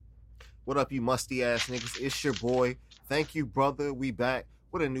What up, you musty ass niggas? It's your boy. Thank you, brother. We back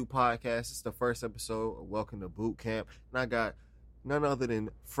with a new podcast. It's the first episode of Welcome to Boot Camp. And I got none other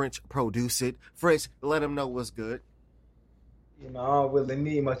than French Produce It. French, let him know what's good. You know, I don't really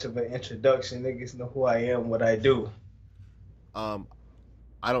need much of an introduction. Niggas know who I am, what I do. I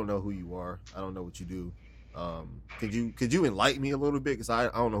don't know who you are. I don't know what you do. Could you enlighten me a little bit? Because I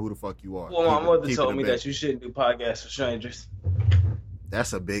don't know who the fuck you are. Well, my mother told me that you shouldn't do podcasts for strangers.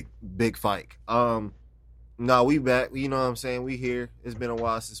 That's a big fight. No, we back. You know what I'm saying? We here. It's been a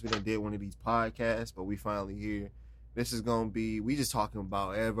while since we done did one of these podcasts, but we finally here. This is gonna be. We just talking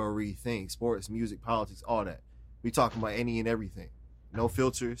about everything: sports, music, politics, all that. We talking about any and everything. No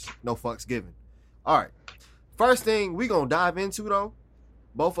filters, no fucks given. All right. First thing we gonna dive into though.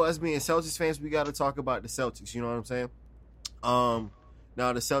 Both of us being Celtics fans, we got to talk about the Celtics. You know what I'm saying?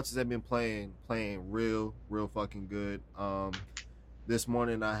 Now the Celtics have been playing real fucking good. This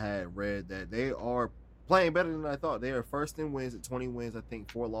morning I had read that they are playing better than I thought. They are first in wins at 20 wins. I think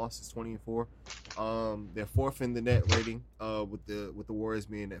 4 losses, 20-4. They're fourth in the net rating. With the Warriors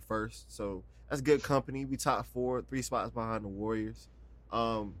being at first, so that's good company. We top 4, 3 spots behind the Warriors.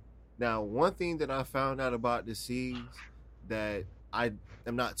 Now one thing that I found out about the series that I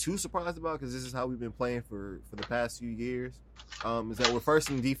am not too surprised about, because this is how we've been playing for the past few years, is that we're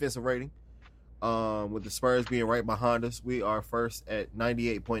first in defensive rating. With the Spurs being right behind us, we are first at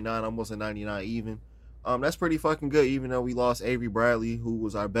 98.9, almost a 99 even. That's pretty fucking good, even though we lost Avery Bradley, who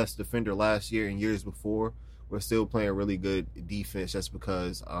was our best defender last year and years before. We're still playing really good defense just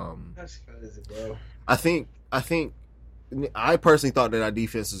because That's crazy, bro. I personally thought that our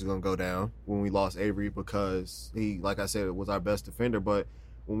defense was going to go down when we lost Avery, because he, like I said, was our best defender. But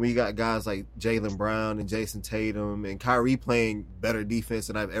when we got guys like Jaylen Brown and Jason Tatum and Kyrie playing better defense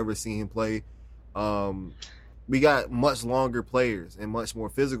than I've ever seen him play, we got much longer players and much more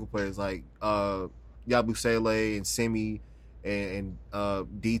physical players like Yabusele and Semi and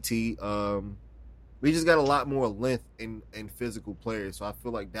DT. We just got a lot more length and physical players. So I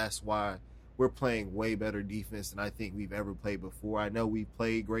feel like that's why we're playing way better defense than I think we've ever played before. I know we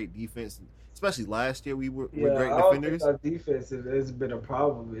played great defense, especially last year. We're great defenders. Our defense has been a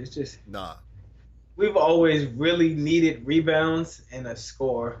problem. It's just we've always really needed rebounds and a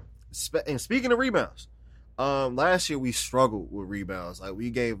score. And speaking of rebounds, last year we struggled with rebounds. Like, we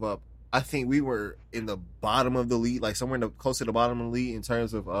gave up. I think we were in the bottom of the league, like somewhere close to the bottom of the league in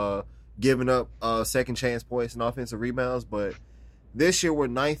terms of giving up second chance points and offensive rebounds, but this year we're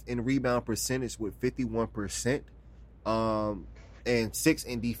 9th in rebound percentage with 51%, and 6th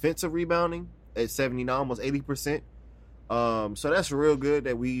in defensive rebounding at 79, almost 80%. So that's real good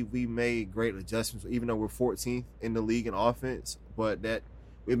that we made great adjustments, even though we're 14th in the league in offense. But that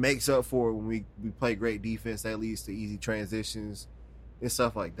it makes up for when we play great defense. That leads to easy transitions and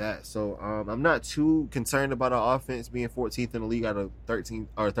stuff like that. So I'm not too concerned about our offense being 14th in the league out of 13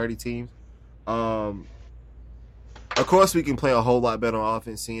 or 30 teams. Of course, we can play a whole lot better on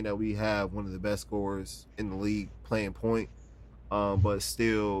offense, seeing that we have one of the best scorers in the league playing point. But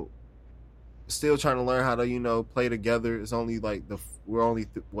still trying to learn how to, play together. It's only like we're only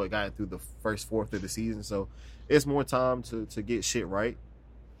got through the first fourth of the season, so it's more time to get shit right.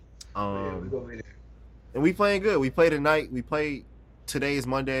 And we playing good. We play tonight. Today is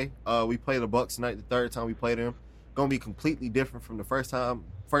Monday. We play the Bucks tonight. The third time we played them, gonna be completely different from the first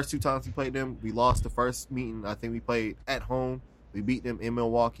 2 times we played them. We lost the first meeting. I think we played at home. We beat them in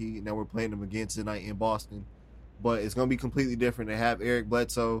Milwaukee. Now we're playing them again tonight in Boston. But it's going to be completely different. They have Eric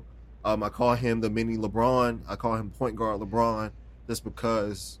Bledsoe. I call him the mini LeBron. I call him point guard LeBron just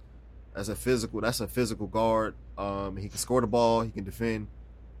because that's a physical guard. He can score the ball. He can defend.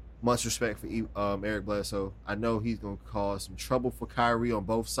 Much respect for Eric Bledsoe. I know he's going to cause some trouble for Kyrie on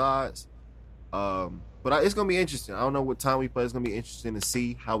both sides. But it's going to be interesting. I don't know what time we play. It's going to be interesting to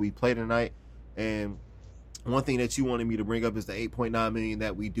see how we play tonight. And one thing that you wanted me to bring up is the $8.9 million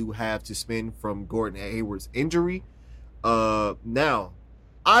that we do have to spend from Gordon Hayward's injury. Now,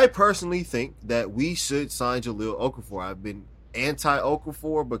 I personally think that we should sign Jahlil Okafor. I've been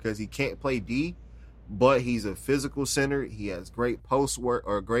anti-Okafor because he can't play D, but he's a physical center. He has great post work,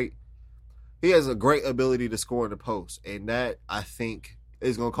 he has a great ability to score in the post. And that, I think,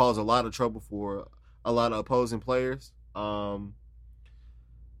 is going to cause a lot of trouble for a lot of opposing players.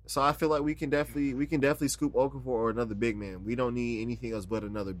 So I feel like we can definitely scoop Okafor or another big man. We don't need anything else but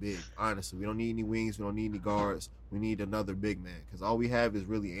another big. Honestly, we don't need any wings. We don't need any guards. We need another big man, because all we have is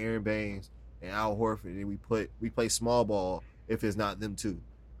really Aaron Baines and Al Horford, and we play small ball if it's not them two.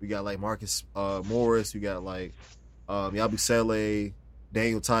 We got like Marcus Morris. We got like Yabusele,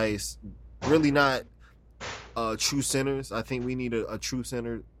 Daniel Tice. Really not true centers. I think we need a true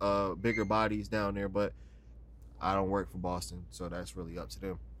center, bigger bodies down there. But I don't work for Boston, so that's really up to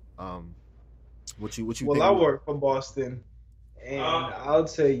them. What you think? Well, I work for Boston, and I'll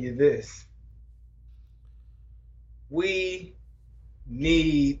tell you this: we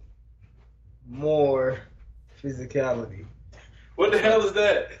need more physicality. What the hell is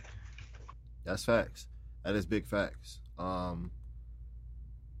that? That's facts. That is big facts.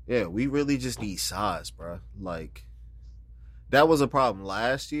 Yeah, we really just need size, bro. Like, that was a problem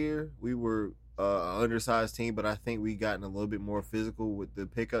last year. We were an undersized team, but I think we gotten a little bit more physical with the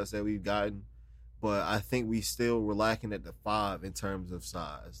pickups that we've gotten. But I think we still were lacking at the 5 in terms of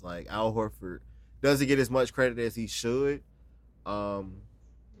size. Like, Al Horford doesn't get as much credit as he should. Looking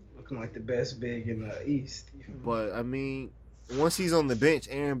like the best big in the East. But, I mean, once he's on the bench,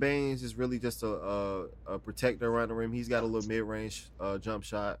 Aaron Baines is really just a protector around the rim. He's got a little mid-range jump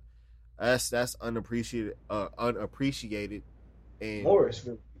shot. That's unappreciated. And Morris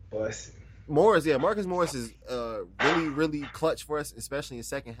really busting. Marcus Morris is really, really clutch for us, especially in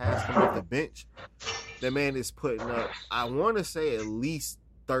second half coming off the bench. That man is putting up, I want to say, at least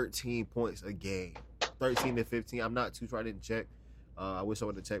 13 points a game. 13 to 15. I'm not too sure. I didn't check. I wish I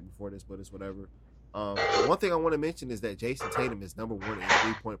would have checked before this, but it's whatever. One thing I want to mention is that Jason Tatum is number 1 in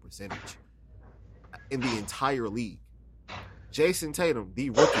 3-point percentage in the entire league. Jason Tatum, the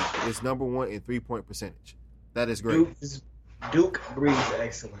rookie, is number 1 in 3-point percentage. That is great. Duke breeds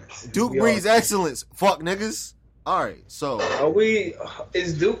excellence. Duke breeds excellence. Fuck niggas. All right, so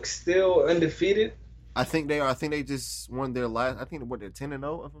is Duke still undefeated? I think they are. I think they just won their last. I think they're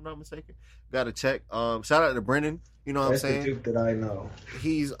 10-0 if I'm not mistaken. Got to check. Shout out to Brendan. You know what I'm saying? The Duke that I know.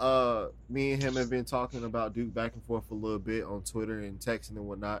 He's me and him have been talking about Duke back and forth a little bit on Twitter and texting and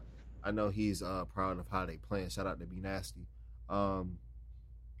whatnot. I know he's proud of how they playing. Shout out to Be Nasty.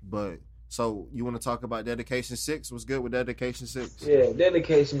 But so you want to talk about Dedication 6? What's good with Dedication 6? Yeah,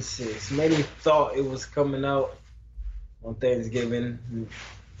 Dedication 6. Many thought it was coming out on Thanksgiving.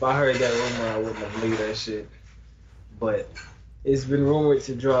 If I heard that rumor, I wouldn't have believed that shit. But it's been rumored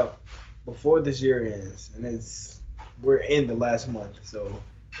to drop before this year ends, and we're in the last month. So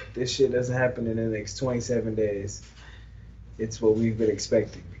if this shit doesn't happen in the next 27 days, it's what we've been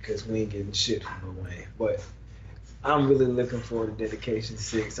expecting because we ain't getting shit from Lil Wayne. But I'm really looking forward to Dedication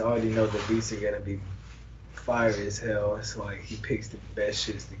 6. I already know the beats are gonna be fire as hell. It's like he picks the best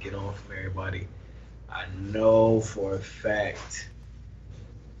shits to get on from everybody. I know for a fact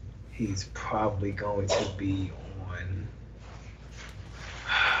he's probably going to be on.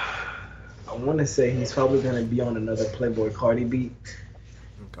 I want to say he's probably going to be on another Playboy Cardi beat.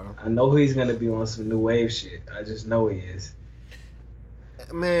 Okay. I know he's going to be on some new wave shit. I just know he is.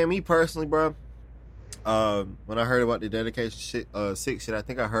 Man, me personally, bro. When I heard about the Dedication 6 shit, I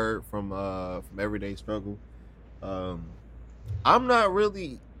think I heard from Everyday Struggle. I'm not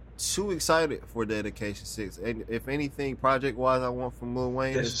really too excited for Dedication 6. And if anything, project-wise, I want from Lil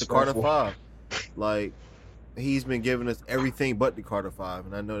Wayne is the Carter 5. Like, he's been giving us everything but the Carter 5.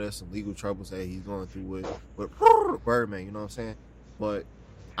 And I know there's some legal troubles that he's going through with Birdman, you know what I'm saying? But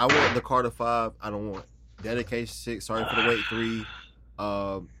I want the Carter 5. I don't want Dedication 6, Sorry for the Wait 3,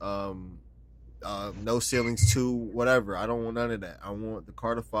 No Ceilings 2, whatever. I don't want none of that. I want the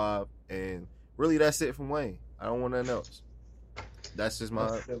Carter 5, and really that's it from Wayne. I don't want nothing else. That's just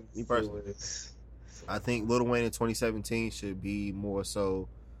me personally. I think Lil Wayne in 2017 should be more so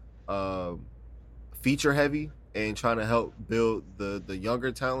feature heavy and trying to help build the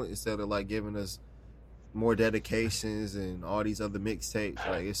younger talent instead of like giving us more dedications and all these other mixtapes.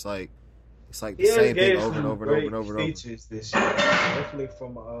 Like it's like the same thing over and over and over. Features this year, definitely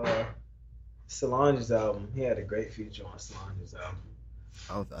from Solange's album. He had a great feature on Solange's album.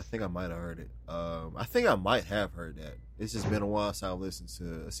 I think I might have heard it. I think I might have heard that. It's just been a while since I listened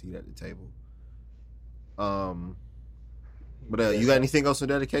to A Seat at the Table. But you got anything else on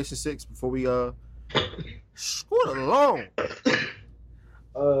Dedication 6 before we scoot along?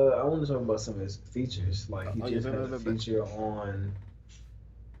 I want to talk about some of his features. Like he just had a feature on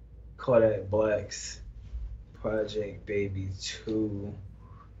Kodak Black's Project Baby 2.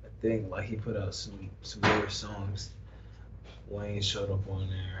 I think like he put out some more songs. Wayne showed up on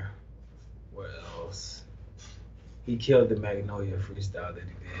there. What else? He killed the Magnolia freestyle that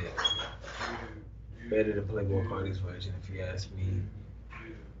he did. Better than Playboy Cardi's version, if you ask me.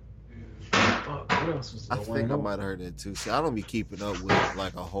 Fuck, what else was I think I might have heard that too. See, I don't be keeping up with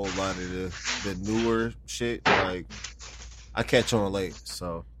like a whole lot of the newer shit. Like, I catch on late,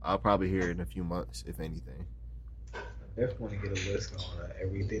 so I'll probably hear it in a few months, if anything. I definitely want to get a list on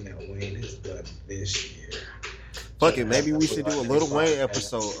everything that Wayne has done this year. Fuck it, maybe we should do a Lil Wayne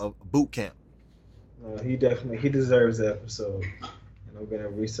episode of Boot Camp. He deserves the episode, and I'm gonna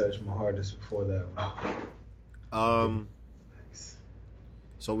research my hardest before that one.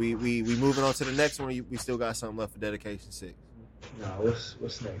 So we moving on to the next one. We still got something left for Dedication 6. No,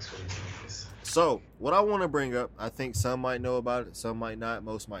 what's next for these niggas? So what I want to bring up, I think some might know about it, some might not,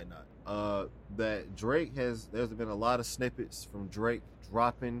 most might not. That there's been a lot of snippets from Drake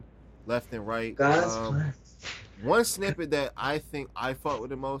dropping left and right. One snippet that I think I fuck with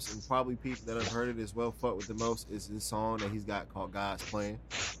the most, and probably people that have heard it as well fuck with the most, is this song that he's got called God's Plan.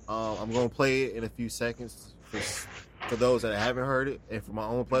 I'm gonna play it in a few seconds for those that haven't heard it, and for my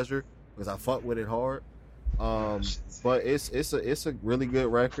own pleasure, because I fuck with it hard. But it's a really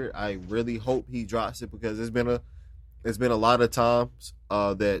good record. I really hope he drops it, because it's been a lot of times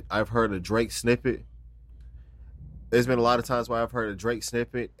that I've heard a Drake snippet. There's been a lot of times where I've heard a Drake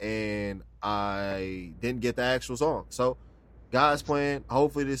snippet and I didn't get the actual song. So God's Plan,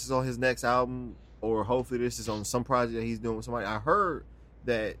 hopefully this is on his next album, or hopefully this is on some project that he's doing with somebody. I heard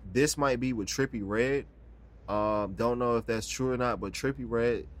that this might be with Trippie Redd. Don't know if that's true or not, but Trippie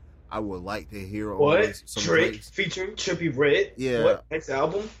Redd, I would like to hear on some Drake featuring Trippie Redd. Yeah, what next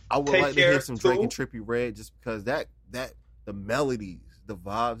album? I would like to hear some Drake and Trippie Redd, just because that the melodies, the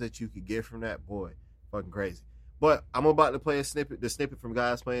vibes that you could get from that, boy, fucking crazy. But I'm about to play the snippet from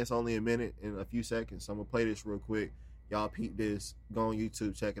God's Plan. It's only a minute and a few seconds, so I'm gonna play this real quick. Y'all peep this. Go on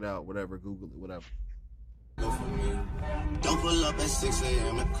YouTube, check it out, whatever, Google it, whatever. Don't pull up at 6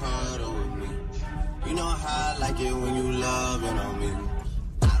 a.m. to cuddle with me. You know how I like it when you loving on me.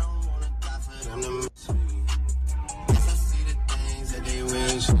 I don't wanna die for them to miss me. Yes, I see the things that they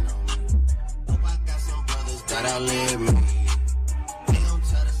wishing on me. Hope I got some brothers that outlive me. They gon'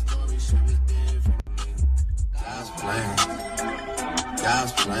 tell the story, shit was different for me. God's plan.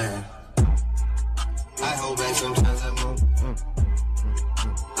 God's plan. I hold back sometimes I move.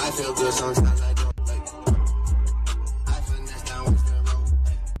 I feel good sometimes I don't. I finesse down Western Road.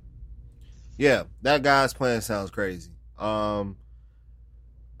 Yeah, that God's Plan sounds crazy. I'm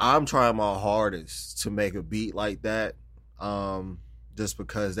trying my hardest to make a beat like that. Just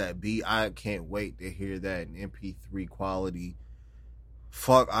because that beat, I can't wait to hear that in MP3 quality.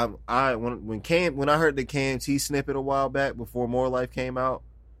 Fuck, when I heard the KMT snippet a while back before More Life came out,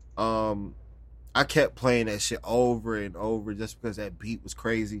 I kept playing that shit over and over just because that beat was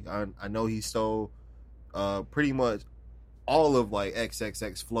crazy. I know he stole pretty much all of like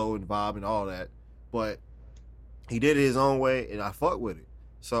XXX flow and vibe and all that, but he did it his own way, and I fuck with it.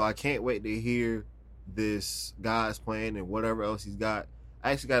 So I can't wait to hear this God's Plan and whatever else he's got.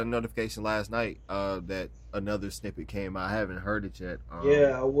 I actually got a notification last night that another snippet came out. I haven't heard it yet.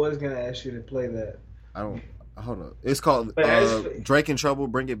 Yeah, I was gonna ask you to play that. Hold on. It's called Drake in Trouble,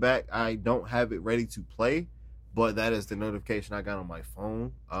 Bring It Back. I don't have it ready to play, but that is the notification I got on my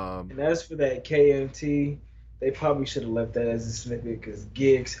phone. And as for that KMT, they probably should have left that as a snippet, because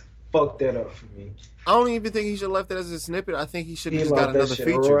Giggs fucked that up for me. I don't even think he should have left it as a snippet. I think he should have just got another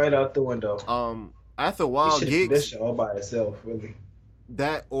feature right out the window. After a while, Giggs all by itself, really.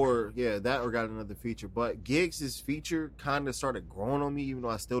 That or got another feature. But Giggs' feature kind of started growing on me, even though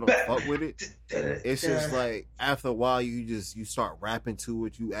I still don't fuck with it. It's just like after a while, you start rapping to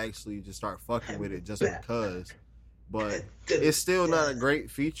it. You actually just start fucking with it just because. But it's still not a great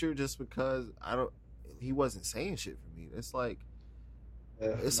feature just because he wasn't saying shit for me. It's like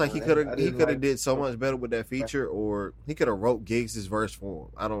he could have did so much better with that feature, or he could have wrote Giggs' verse for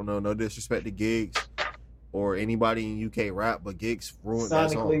him. I don't know. No disrespect to Giggs or anybody in UK rap, but Giggs ruined that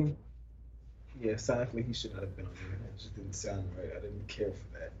song. Yeah, sonically he should not have been on there. It just didn't sound right. I didn't care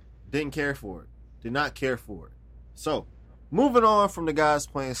for that. Didn't care for it. Did not care for it. So, moving on from the God's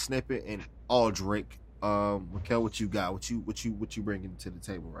Plan snippet and all Drake. Raquel, what you got? What you bringing to the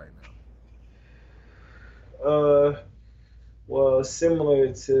table right now? Well,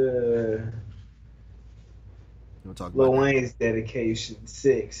 similar to Lil Wayne's Dedication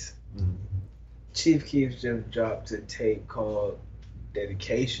 6. Mm-hmm. Chief Keef just dropped a tape called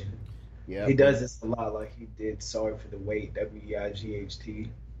Dedication. Yeah, he does this a lot, like he did Sorry for the Wait, WEIGHT.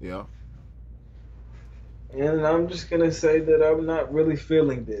 Yeah. And I'm just gonna say that I'm not really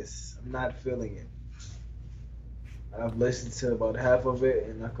feeling this. I'm not feeling it. I've listened to about half of it,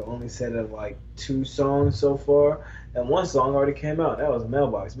 and I can only say that like 2 songs so far, and 1 song already came out. That was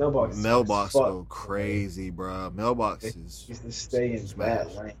Mailbox. Mailbox go crazy, bro. Mailbox is used to stay in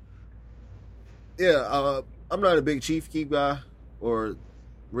that lane. Yeah, I'm not a big Chief Keef guy, or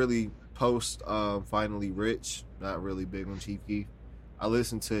really post Finally Rich. Not really big on Chief Keef. I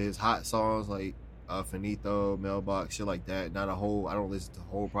listen to his hot songs like Finito, Mailbox, shit like that. I don't listen to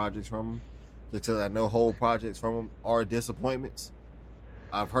whole projects from him, because I know whole projects from him are disappointments.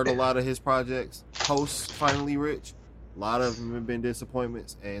 I've heard a lot of his projects post Finally Rich. A lot of them have been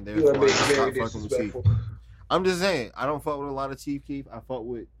disappointments, and therefore I stopped fucking with Chief. I'm just saying, I don't fuck with a lot of Chief Keef. I fuck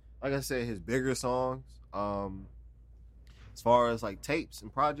with, like I said, his bigger songs. As far as like tapes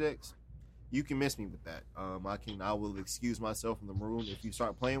and projects, you can miss me with that. I will excuse myself from the room if you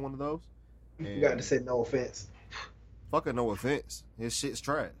start playing one of those. You got to say no offense. Fucking no offense. His shit's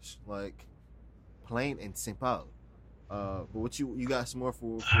trash. Like, plain and simple. But what you got some more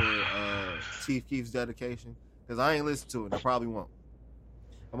for Chief Keef's dedication? Because I ain't listened to it. I probably won't.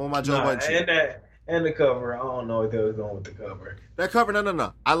 I'm on my Joe Budden shit. And the cover. I don't know if they was going with the cover. That cover,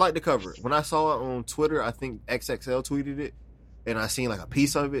 no. I like the cover. When I saw it on Twitter, I think XXL tweeted it, and I seen like a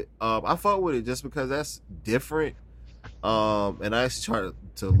piece of it. I fuck with it just because that's different. And I actually tried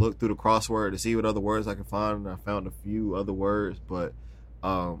to look through the crossword to see what other words I could find, and I found a few other words, but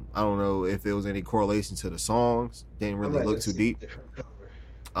I don't know if there was any correlation to the songs. Didn't really look too deep.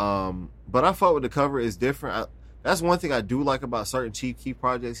 But I fuck with the cover. It's different. That's one thing I do like about certain Chief Keef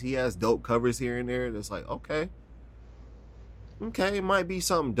projects. He has dope covers here and there. That's like, okay, it might be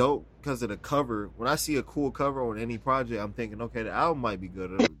something dope because of the cover. When I see a cool cover on any project, I'm thinking, okay, the album might be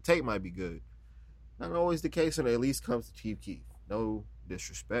good, or the tape might be good. Not always the case when it at least comes to Chief Keef. No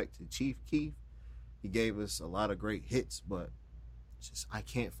disrespect to Chief Keef. He gave us a lot of great hits, but just I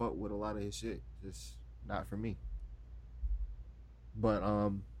can't fuck with a lot of his shit. Just not for me.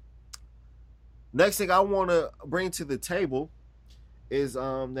 But next thing I want to bring to the table is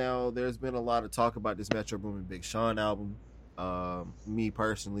now there's been a lot of talk about this Metro Boomin Big Sean album. Me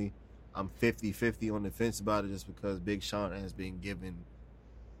personally, I'm 50-50 on the fence about it just because Big Sean has been given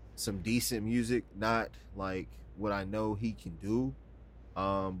some decent music, not like what I know he can do,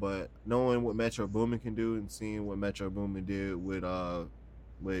 but knowing what Metro Boomin can do and seeing what Metro Boomin did with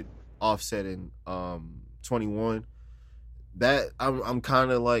Offset and 21, that I'm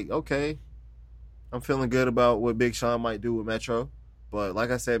kind of like, okay, I'm feeling good about what Big Sean might do with Metro. But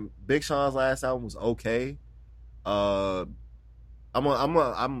like I said, Big Sean's last album was okay. I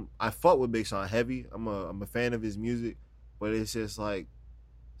fuck with Big Sean heavy. I'm a fan of his music, but it's just like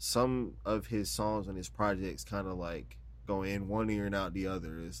some of his songs on his projects kind of like go in one ear and out the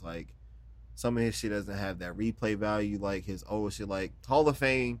other. It's like some of his shit doesn't have that replay value like his old shit. Like Hall of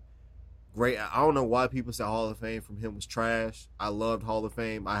Fame, great. I don't know why people say Hall of Fame from him was trash. I loved Hall of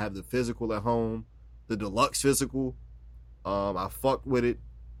Fame. I have the physical at home, the deluxe physical. I fucked with it.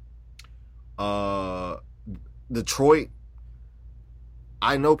 Detroit,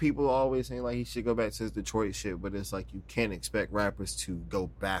 I know people always saying like he should go back to his Detroit shit, but it's like you can't expect rappers to go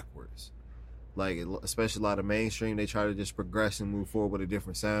backwards. Like, especially a lot of mainstream, they try to just progress and move forward with a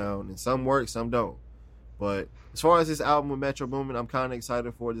different sound, and some work, some don't. But as far as this album with Metro Boomin, I'm kind of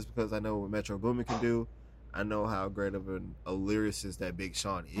excited for it just because I know what Metro Boomin can do. I know how great of a lyricist that Big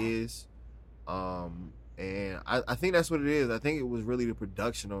Sean is. And I think that's what it is. I think it was really the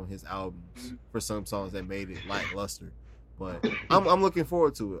production on his albums for some songs that made it lackluster. But I'm looking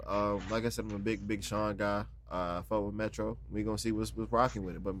forward to it. Like I said, I'm a big Sean guy. I fuck with Metro. We're going to see what's rocking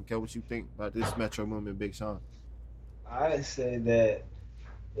with it. But, Mikael, what you think about this Metro movement, Big Sean? I say that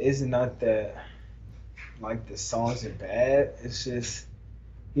it's not that, like, the songs are bad. It's just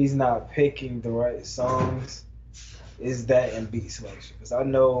he's not picking the right songs. It's that and beat selection. Because I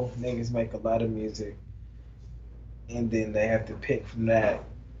know niggas make a lot of music, and then they have to pick from that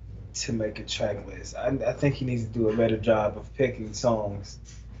to make a track list. I think he needs to do a better job of picking songs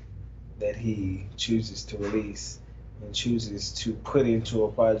that he chooses to release and chooses to put into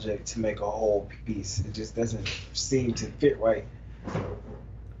a project to make a whole piece. It just doesn't seem to fit right.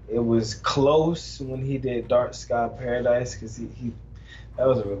 It was close when he did Dark Sky Paradise because he that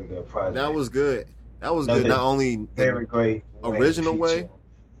was a really good project. That was good. That was good. Not only very great original way,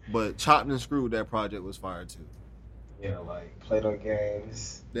 but chopped and screwed. That project was fire too. Yeah, like Play-Doh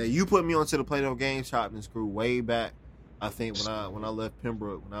Games. Yeah, you put me onto the Play-Doh Games, chopped and screwed way back. I think when I left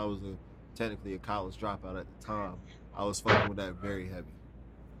Pembroke, when I was technically a college dropout at the time, I was fucking with that very heavy.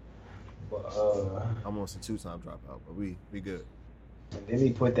 But I'm on some 2-time dropout, but we good. And then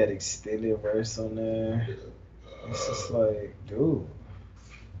he put that extended verse on there. It's just like, dude,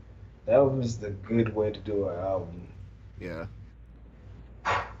 that was the good way to do an album. Yeah,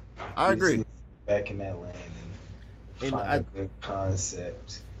 I agree. Back in that land and find a good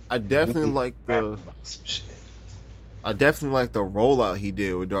concept. I definitely like the rollout he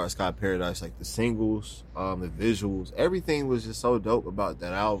did with Dark Sky Paradise, like the singles, the visuals, everything was just so dope about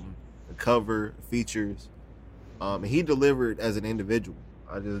that album. The cover, the features, and he delivered as an individual.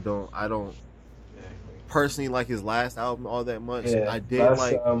 I don't personally like his last album all that much. Yeah, I did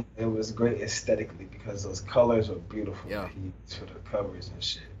like. It was great aesthetically because those colors were beautiful. Yeah. That he used for the covers and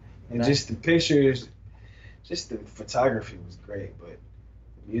shit, and just the pictures, just the photography was great. But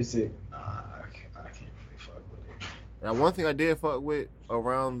the music, nah, I can't really fuck with it. Now, one thing I did fuck with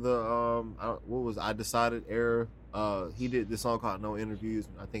around the I Decided era. He did this song called No Interviews.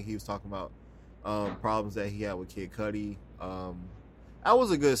 I think he was talking about problems that he had with Kid Cudi. That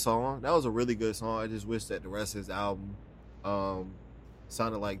was a good song. That was a really good song. I just wish that the rest of his album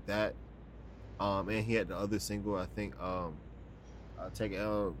sounded like that. And he had the other single, I think, I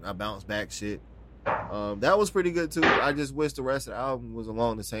Bounce Back shit. That was pretty good too. I just wish the rest of the album was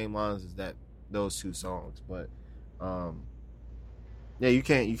along the same lines as those two songs. But yeah, you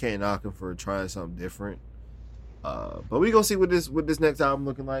can't knock him for trying something different. But we gonna see what this next album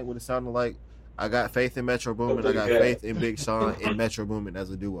looking like, what it sounded like. I got faith in Metro Boomin. I got faith in Big Sean and Metro Boomin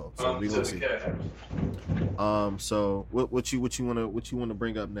as a duo. So we gonna see. So what you wanna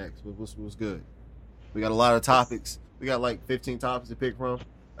bring up next? What's good? We got a lot of topics. We got like 15 topics to pick from.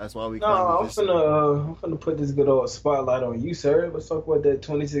 That's why we. I'm finna put this good old spotlight on you, sir. Let's talk about that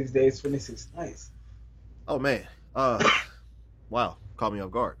 26 days, 26 nights. Oh man. Wow. Caught me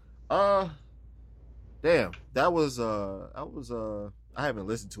off guard. Damn. That was I haven't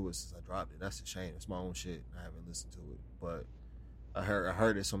listened to it since I dropped it. That's a shame. It's my own shit. I haven't listened to it, but I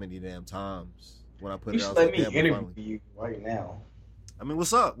heard it so many damn times when I put it out. Let me interview you right now. I mean,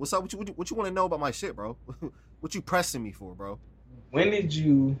 what's up? What's up? What you want to know about my shit, bro? What you pressing me for, bro? When did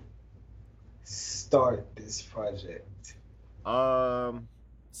you start this project?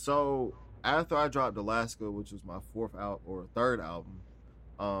 So after I dropped Alaska, which was my third album,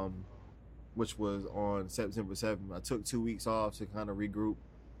 which was on September 7th. I took 2 weeks off to kind of regroup,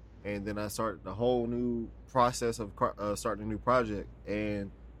 and then I started the whole new process of starting a new project,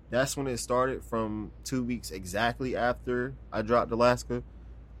 and that's when it started from 2 weeks exactly after I dropped Alaska,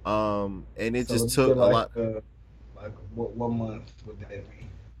 and it so just took a lot. Like what month would that be?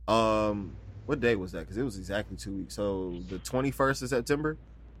 What day was that? Because it was exactly 2 weeks. So the 21st of September,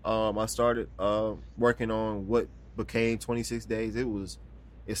 I started working on what became 26 days.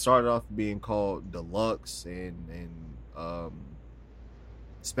 It started off being called Deluxe and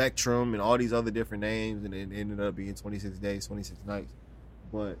Spectrum and all these other different names, and it ended up being 26 days, 26 nights.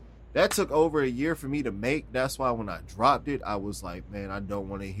 But that took over a year for me to make. That's why when I dropped it, I was like, man, I don't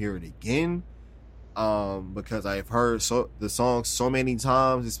want to hear it again, because I've heard the song so many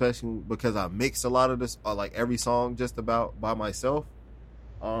times, especially because I mixed a lot of this, like every song just about by myself.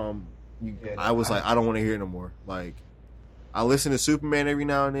 I was like, I don't want to hear it no more. Like, I listen to Superman every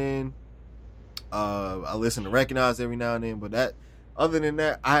now and then. I listen to Recognize every now and then. But other than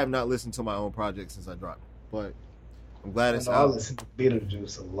that, I have not listened to my own project since I dropped it. But I'm glad it's out. I listen to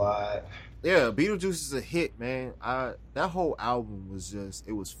Beetlejuice a lot. Yeah, Beetlejuice is a hit, man. That whole album was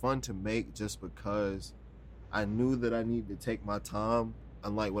it was fun to make just because I knew that I needed to take my time,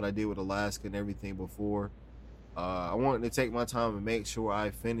 unlike what I did with Alaska and everything before. I wanted to take my time and make sure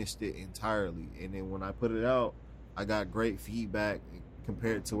I finished it entirely. And then when I put it out, I got great feedback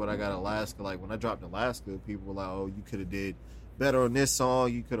compared to what I got Alaska. Like when I dropped Alaska, people were like, "Oh, you could have did better on this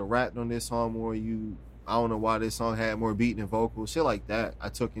song. You could have rapped on this song more. I don't know why this song had more beat and vocals, shit like that." I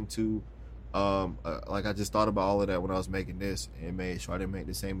took into like I just thought about all of that when I was making this and made sure I didn't make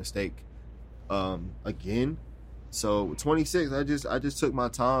the same mistake again. So 26, I just took my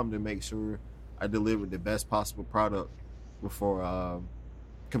time to make sure I delivered the best possible product before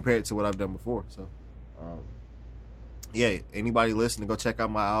compared to what I've done before. So yeah, anybody listening, go check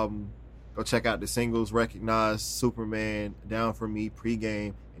out my album. Go check out the singles: Recognize, Superman, Down For Me,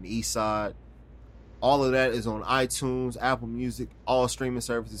 Pregame, and East Side. All of that is on iTunes, Apple Music, all streaming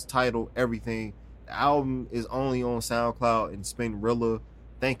services, Tidal, everything. The album is only on SoundCloud and Spinrilla.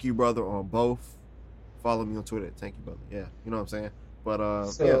 Thank you, brother, on both. Follow me on Twitter. Thank you, brother. Yeah, you know what I'm saying? But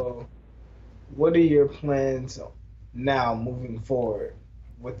so, what are your plans now moving forward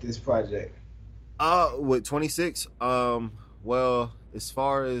with this project? With 26, well, as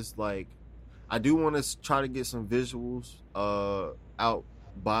far as like, I do want to try to get some visuals out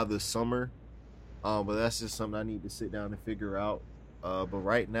by the summer, but that's just something I need to sit down and figure out. But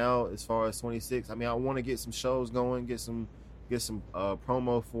right now, as far as 26, I mean, I want to get some shows going, get some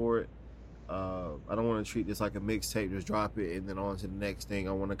promo for it. I don't want to treat this like a mixtape, just drop it and then on to the next thing.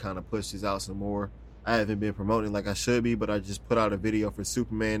 I want to kind of push this out some more. I haven't been promoting like I should be, but I just put out a video for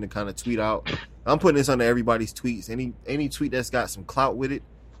Superman to kind of tweet out. I'm putting this under everybody's tweets. Any tweet that's got some clout with it,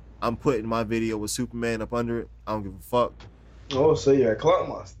 I'm putting my video with Superman up under it. I don't give a fuck. Oh, so you're a clout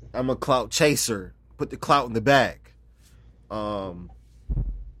monster. I'm a clout chaser. Put the clout in the bag. I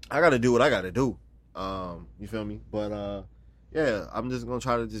got to do what I got to do. You feel me? But yeah, I'm just gonna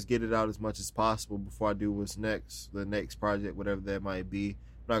try to just get it out as much as possible before I do what's next, the next project, whatever that might be.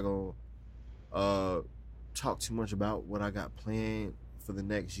 I'm not gonna talk too much about what I got planned for the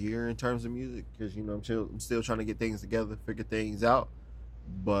next year in terms of music, because I'm still trying to get things together, figure things out.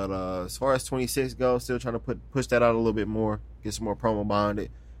 But as far as 26 goes, still trying to push that out a little bit more, get some more promo behind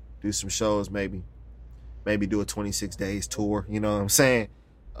it, do some shows, maybe do a 26 days tour. You know what I'm saying?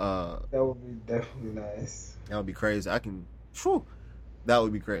 That would be definitely nice. That would be crazy. That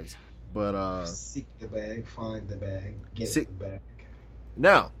would be crazy. But seek the bag, find the bag, get the bag.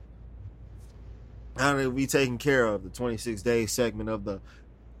 Now that we taken care of the 26 day segment of the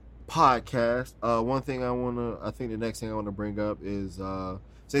podcast, one thing I think the next thing I want to bring up is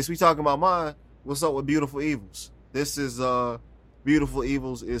since we talking about mine, what's up with Beautiful Evils? This is Beautiful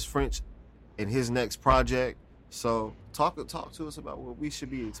Evils is French in his next project. So talk to us about what we should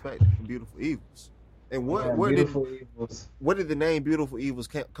be expecting from Beautiful Evils. And where did the name Beautiful Evils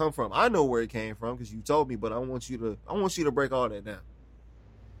come from? I know where it came from because you told me, but I want you to break all that down.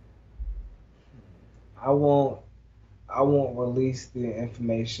 I won't release the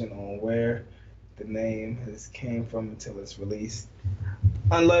information on where the name came from until it's released,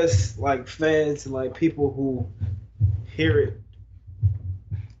 unless like fans, like people who hear it,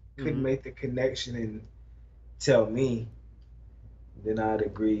 could make the connection and tell me, then I'd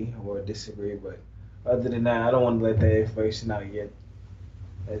agree or disagree. But other than that, I don't want to let that information out yet.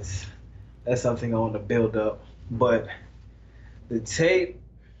 That's something I want to build up. But the tape,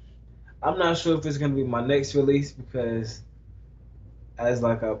 I'm not sure if it's going to be my next release because, as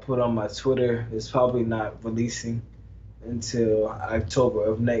like I put on my Twitter, it's probably not releasing until October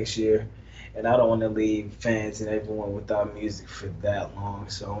of next year. And I don't want to leave fans and everyone without music for that long.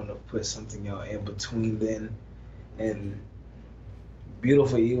 So I want to put something out in between then. And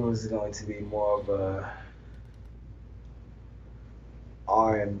Beautiful Evils is going to be more of a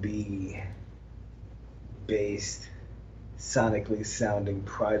R&B based, sonically sounding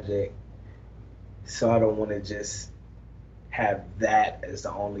project. So I don't want to just have that as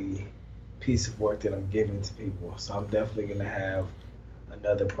the only piece of work that I'm giving to people. So I'm definitely going to have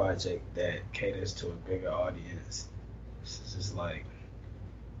another project that caters to a bigger audience. It's just like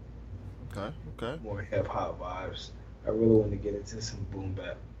okay, more hip hop vibes. I really want to get into some boom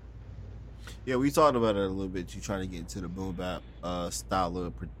bap. Yeah, we talked about it a little bit. You trying to get into the boom bap style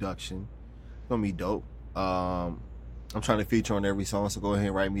of production. It's gonna be dope. I'm trying to feature on every song, so go ahead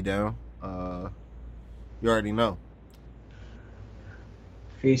and write me down. You already know.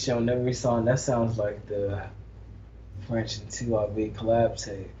 Feature on every song. That sounds like the French and 2RB collab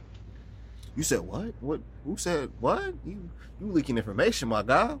tape. You said what? What? Who said what? You leaking information, my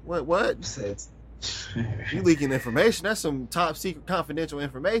guy. What? Said, you leaking information? That's some top secret confidential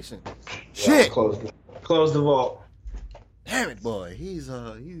information. Yeah, Shit. Close the vault. Damn it, boy. He's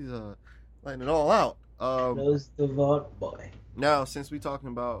letting it all out. Close the vault, boy. Now, since we talking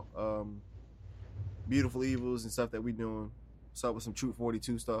about Beautiful Evils and stuff that we doing, what's up with some Troop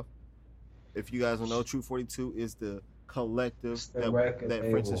 42 stuff? If you guys don't know, Troop 42 is the collective that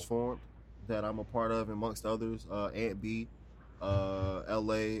French has formed, that I'm a part of, amongst others. Ant B,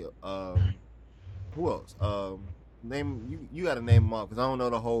 LA, who else? Name you got to name them all because I don't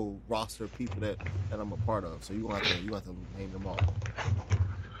know the whole roster of people that I'm a part of. So you have to name them all.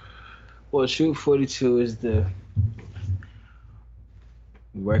 Well, Troop 42 is the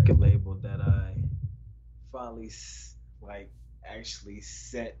record label that I finally actually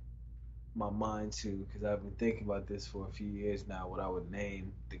set my mind to, because I've been thinking about this for a few years now, what I would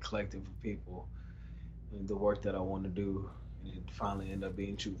name the collective of people and the work that I want to do, and it finally ended up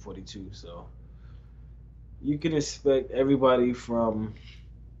being Troop 42. So you can expect everybody from,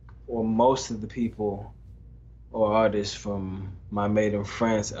 or most of the people or artists from my Made in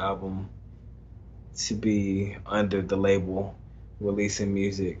France album to be under the label releasing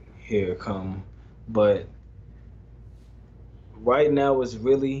music here come. But right now it's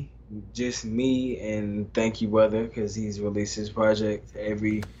really just me and Thank You Brother, because he's released his project.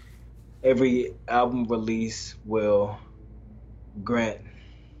 Every album release will grant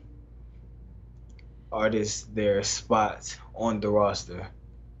artists their spots on the roster.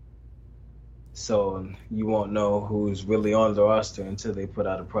 So you won't know who's really on the roster until they put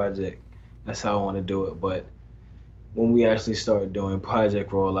out a project. That's how I want to do it. But when we actually start doing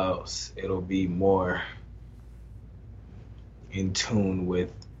project rollouts, it'll be more in tune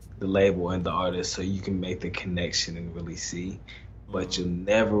with the label and the artist, so you can make the connection and really see. But you'll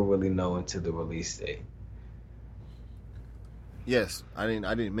never really know until the release date. Yes, I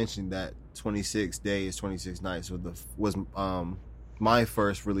didn't mention that 26 days, 26 nights was my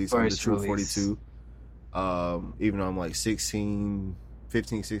first release of the Troop 42. Even though I'm like 15,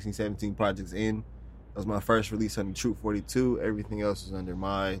 16, 17 projects in. That was my first release under Troop 42. Everything else is under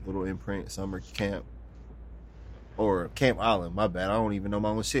my little imprint, Summer Camp. Or Camp Island, my bad. I don't even know my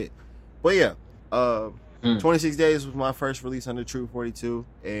own shit. But yeah, 26 Days was my first release under Troop 42.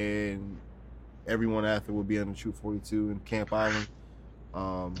 And everyone after will be under Troop 42 and Camp Island.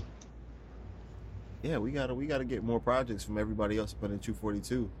 Yeah, we gotta get more projects from everybody else up under Troop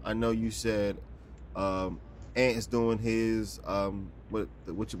 42. I know you said Ant is doing his what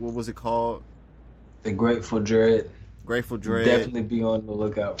was it called? The Grateful Dread. Grateful Dread. Definitely be on the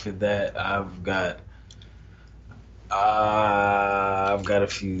lookout for that. I've got a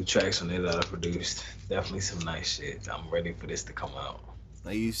few tracks on there that I produced. Definitely some nice shit. I'm ready for this to come out.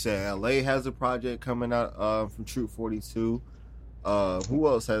 Like you said, LA has a project coming out from Troop 42. Who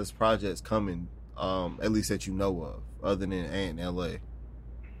else has projects coming? At least that you know of, other than Ant in LA.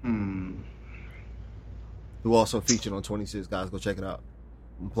 Who also featured on 26 Guys. Go check it out.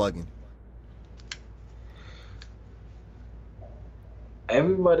 I'm plugging.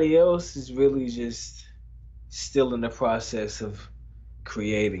 Everybody else is really just still in the process of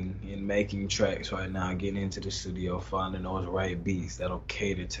creating and making tracks right now, getting into the studio, finding those right beats that'll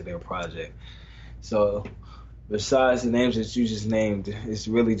cater to their project. So besides the names that you just named, it's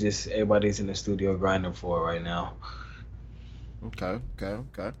really just everybody's in the studio grinding for it right now. Okay.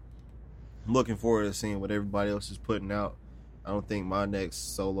 I'm looking forward to seeing what everybody else is putting out. I don't think my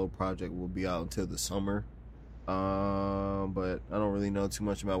next solo project will be out until the summer. But I don't really know too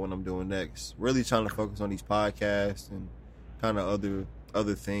much about what I'm doing next. Really trying to focus on these podcasts and kind of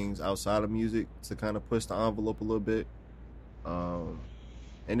other things outside of music to kind of push the envelope a little bit. And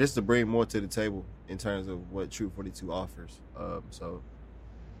just to bring more to the table in terms of what Troop 42 offers. So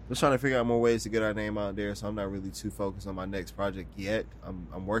just trying to figure out more ways to get our name out there. So I'm not really too focused on my next project yet.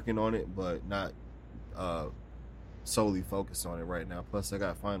 I'm working on it, but not solely focused on it right now. Plus I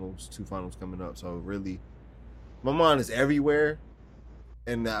got two finals coming up. So really, my mind is everywhere,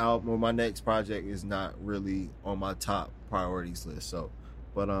 and the album or my next project is not really on my top priorities list. So,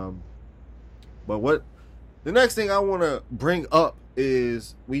 but what the next thing I want to bring up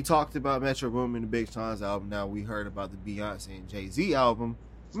is we talked about Metro Boomin and the Big Sean's album. Now we heard about the Beyonce and Jay-Z album.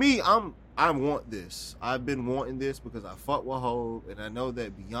 I want this. I've been wanting this because I fuck with Hov, and I know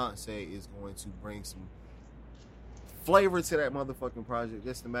that Beyonce is going to bring some flavor to that motherfucking project.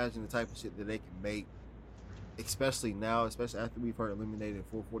 Just imagine the type of shit that they can make. Especially now, especially after we've heard Eliminated in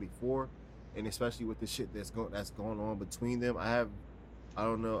 444, and especially with the shit that's going on between them. I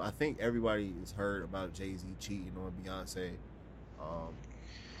don't know. I think everybody has heard about Jay-Z cheating on Beyonce.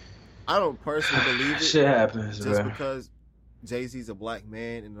 I don't personally believe it. Shit happens, just bro. because Jay-Z's a black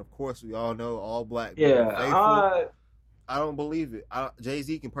man, and of course we all know all black men are faithful. I don't believe it.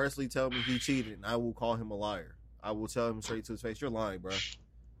 Jay-Z can personally tell me he cheated, and I will call him a liar. I will tell him straight to his face, "You're lying, bro.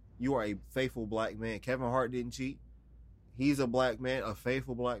 You are a faithful black man." Kevin Hart didn't cheat. He's a black man, a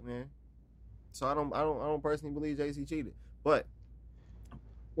faithful black man. So I don't personally believe Jay-Z cheated. But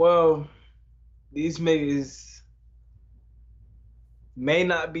well, these niggas may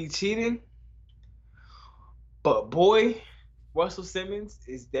not be cheating, but boy, Russell Simmons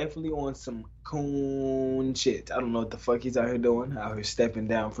is definitely on some coon shit. I don't know what the fuck he's out here doing, out here stepping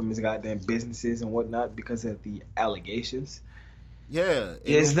down from his goddamn businesses and whatnot because of the allegations. yeah,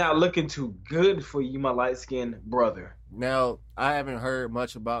 It's not looking too good for you, my light-skinned brother. now I haven't heard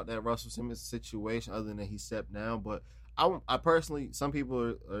much about that Russell Simmons situation other than that he stepped down. But I personally, some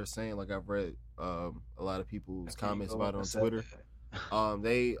people are saying, like I've read a lot of people's comments about it on Twitter.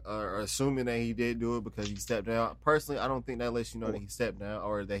 They are assuming that he did do it because he stepped down. Personally, I don't think that lets you know that he stepped down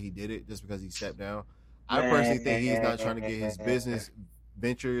or that he did it just because he stepped down. I personally think he's not trying to get his business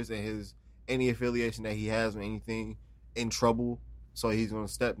ventures and any affiliation that he has with anything in trouble, so he's going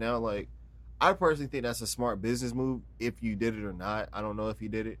to step down. Like, I personally think that's a smart business move. If you did it or not, I don't know if he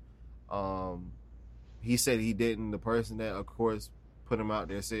did it. He said he didn't. The person that, of course, put him out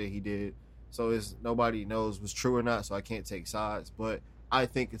there said he did. So nobody knows what's true or not. So I can't take sides. But I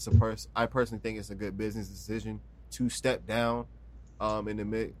think I personally think it's a good business decision to step down in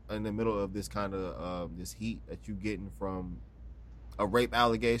the middle of this kind of this heat that you getting from a rape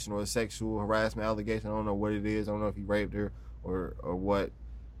allegation or a sexual harassment allegation. I don't know what it is. I don't know if he raped her or what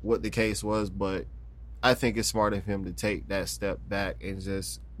the case was. But I think it's smart of him to take that step back and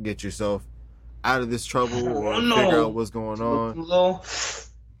just get yourself out of this trouble or figure out what's going on.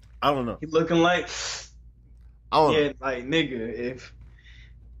 I don't know. He looking like, like nigga.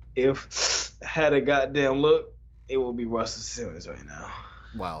 If had a goddamn look, it would be Russell Simmons right now.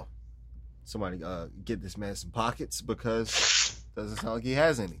 Wow. Somebody get this man some pockets because doesn't sound like he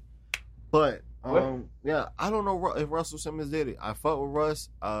has any. But Yeah, I don't know if Russell Simmons did it. I fuck with Russ.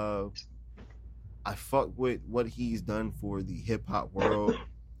 I fuck with what he's done for the hip hop world,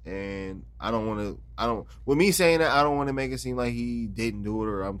 and with me saying that, I don't want to make it seem like he didn't do it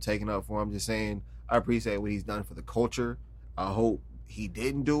or I'm taking up for him. I'm just saying I appreciate what he's done for the culture. I hope he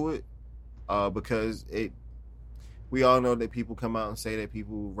didn't do it, because we all know that people come out and say that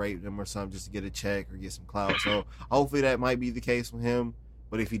people rape them or something just to get a check or get some clout. So hopefully that might be the case with him.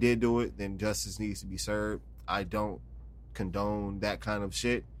 But if he did do it, then justice needs to be served. I don't condone that kind of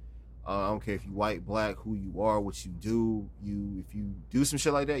shit. I don't care if you white, black, who you are, what you do. If you do some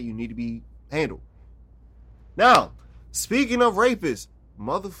shit like that, you need to be handled. Now, speaking of rapists,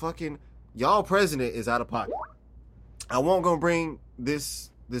 motherfucking y'all president is out of pocket. I won't gonna bring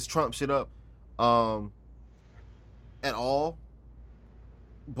this Trump shit up at all,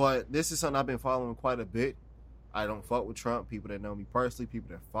 but this is something I've been following quite a bit. I don't fuck with Trump. People that know me personally,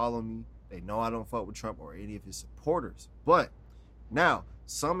 people that follow me, they know I don't fuck with Trump or any of his supporters. But now,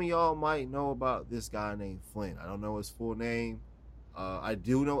 some of y'all might know about this guy named Flynn. I don't know his full name. I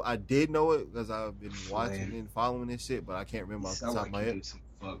did know it because I've been watching and following this shit, but I can't remember off the top of my head. Some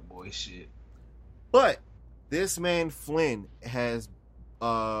fuckboy shit. But this man Flynn has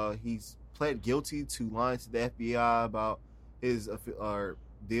he's pled guilty to lying to the FBI about his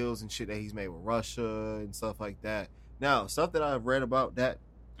deals and shit that he's made with Russia and stuff like that. Now, stuff that I've read about that,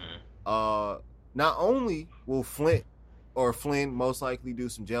 not only will Flynn most likely do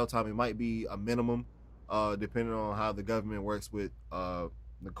some jail time, it might be a minimum, depending on how the government works with the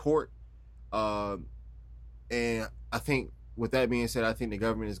court. And I think, with that being said, I think the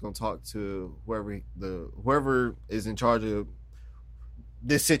government is going to talk to whoever is in charge of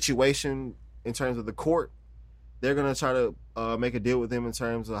this situation in terms of the court. They're going to try to make a deal with him in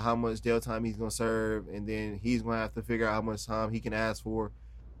terms of how much jail time he's going to serve, and then he's going to have to figure out how much time he can ask for.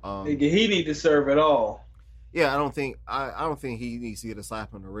 He need to serve it all. Yeah, I don't think he needs to get a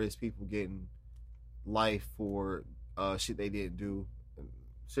slap on the wrist. People getting life for shit they didn't do,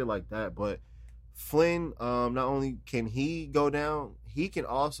 shit like that. But Flynn, not only can he go down, he can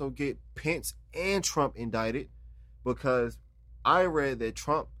also get Pence and Trump indicted, because I read that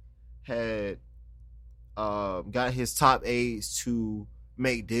Trump had got his top aides to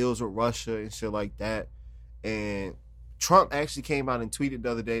make deals with Russia and shit like that, and Trump actually came out and tweeted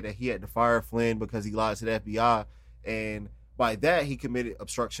the other day that he had to fire Flynn because he lied to the FBI, and by that he committed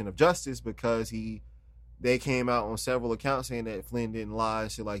obstruction of justice, because they came out on several accounts saying that Flynn didn't lie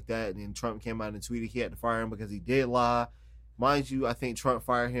and shit like that, and then Trump came out and tweeted he had to fire him because he did lie. Mind you, I think Trump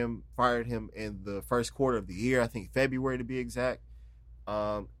fired him in the first quarter of the year, I think February to be exact,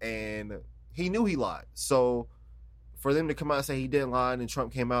 and he knew he lied. So for them to come out and say he didn't lie, and then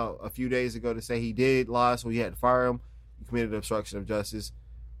Trump came out a few days ago to say he did lie, so he had to fire him, he committed obstruction of justice.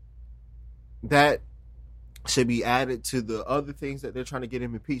 That should be added to the other things that they're trying to get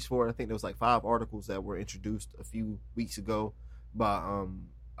him impeached for. I think there was like 5 articles that were introduced a few weeks ago by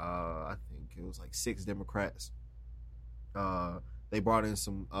I think it was like 6 Democrats. They brought in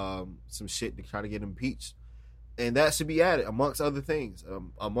some shit to try to get him impeached, and that should be added amongst other things.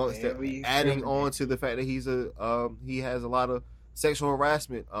 Adding on to the fact that he has a lot of sexual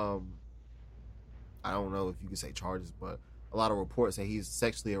harassment. I don't know if you can say charges, but a lot of reports that he's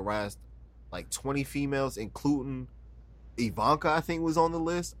sexually harassed like 20 females, including Ivanka, I think, was on the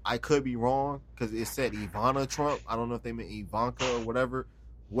list. I could be wrong because it said Ivana Trump. I don't know if they meant Ivanka or whatever.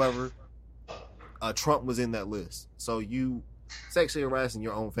 Whoever. Trump was in that list. So you sexually harassing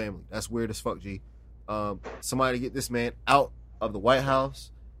your own family. That's weird as fuck, G. Somebody get this man out of the White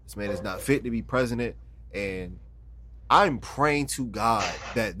House. This man is not fit to be president. And I'm praying to God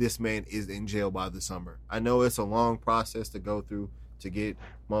that this man is in jail by the summer. I know it's a long process to go through to get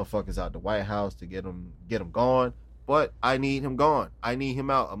motherfuckers out the White House, to get them gone. But I need him gone. I need him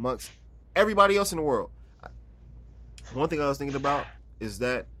out amongst everybody else in the world. One thing I was thinking about is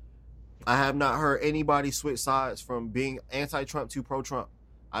that I have not heard anybody switch sides from being anti-Trump to pro-Trump.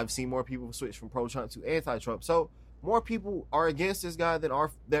 I've seen more people switch from pro-Trump to anti-Trump. So more people are against this guy than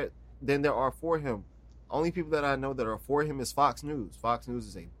there are for him. Only people that I know that are for him is Fox News. Fox News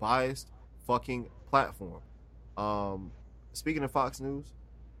is a biased fucking platform. Speaking of Fox News,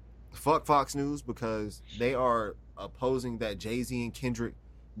 fuck Fox News, because they are opposing that Jay-Z and Kendrick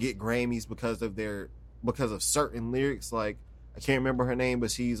get Grammys because of certain lyrics. Like, I can't remember her name,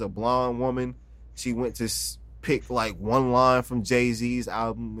 but she's a blonde woman. She went to pick like one line from Jay-Z's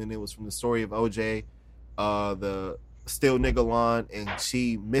album, and it was from the story of OJ, the Still Nigga line, and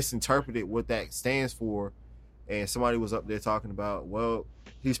she misinterpreted what that stands for. And somebody was up there talking about, well,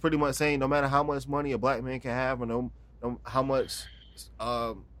 he's pretty much saying no matter how much money a black man can have, or no how much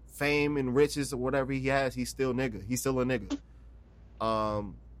fame and riches or whatever he has, he's still nigga. He's still a nigga.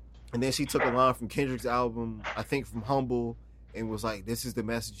 And then she took a line from Kendrick's album, I think from Humble, and was like, this is the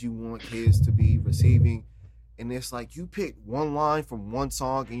message you want kids to be receiving. And it's like, you pick one line from one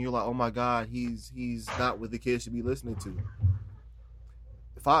song and you're like, oh my God, he's not what the kids should be listening to.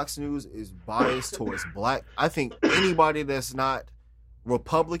 Fox News is biased towards black. I think anybody that's not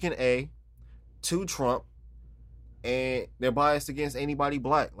Republican to Trump, and they're biased against anybody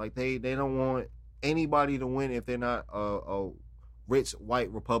black. Like they don't want anybody to win if they're not a rich white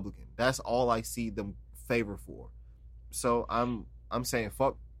Republican. That's all I see them favor for. So I'm saying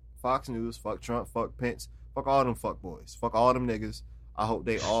fuck Fox News, fuck Trump, fuck Pence, fuck all them fuck boys, fuck all them niggas. I hope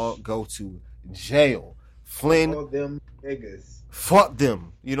they all go to jail. Flynn, all them niggas. Fuck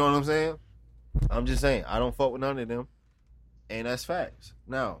them. You know what I'm saying? I'm just saying I don't fuck with none of them, and that's facts.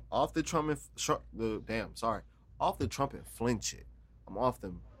 Now off the Trump and Flynn shit. I'm off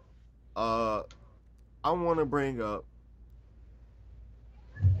them. I want to bring up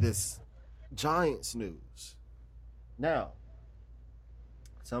this Giants news. Now,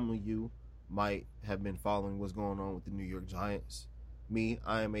 some of you might have been following what's going on with the New York Giants. Me,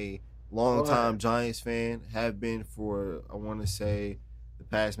 I am a long-time Giants fan. Have been for, I want to say, the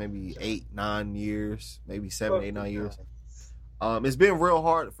past maybe 8-9 years, maybe 7, 8, 9 years. It's been real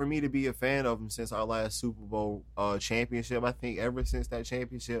hard for me to be a fan of them since our last Super Bowl championship. I think ever since that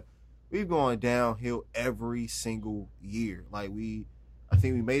championship, we've gone downhill every single year. I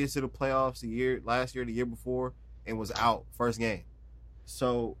think we made it to the playoffs last year, the year before, and was out first game.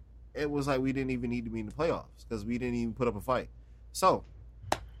 So it was like we didn't even need to be in the playoffs because we didn't even put up a fight. So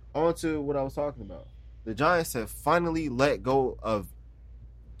on to what I was talking about. The Giants have finally let go of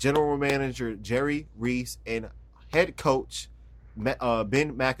general manager Jerry Reese and head coach Ben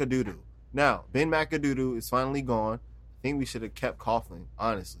McAdoo. Now, Ben McAdoo is finally gone. I think we should have kept Coughlin,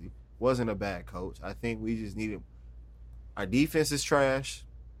 honestly. Wasn't a bad coach. I think we just needed... Our defense is trash,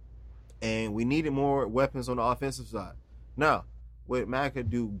 and we needed more weapons on the offensive side. Now, with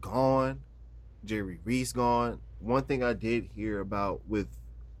McAdoo gone, Jerry Reese gone, one thing I did hear about with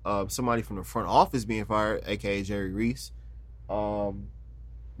somebody from the front office being fired, a.k.a. Jerry Reese,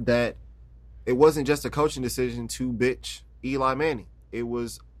 that it wasn't just a coaching decision to bitch Eli Manning. It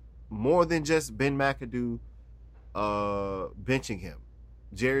was more than just Ben McAdoo benching him.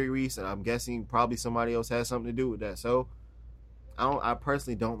 Jerry Reese, and I'm guessing probably somebody else has something to do with that. So I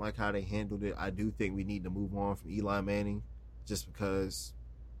personally don't like how they handled it. I do think we need to move on from Eli Manning just because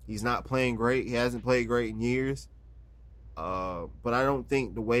he's not playing great. He hasn't played great in years. But I don't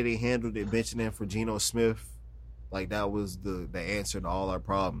think the way they handled it, benching him for Geno Smith, like that was the answer to all our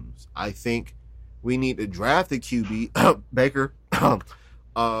problems. I think we need to draft a QB, Baker.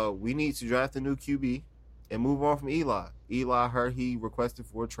 We need to draft a new QB and move on from Eli. Eli heard he requested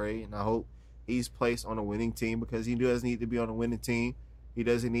for a trade, and I hope he's placed on a winning team because he does need to be on a winning team. He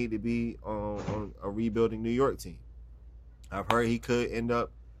doesn't need to be on a rebuilding New York team. I've heard he could end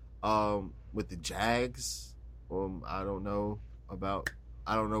up with the Jags. I don't know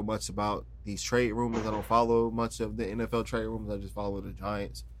much about these trade rumors. I don't follow much of the NFL trade rumors. I just follow the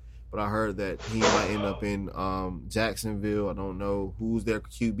Giants. But I heard that he might end up in Jacksonville. I don't know who's their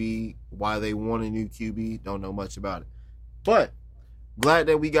QB, why they want a new QB. Don't know much about it. But glad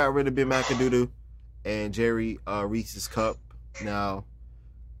that we got rid of Ben McAdoo and Jerry Reese's Cup. Now,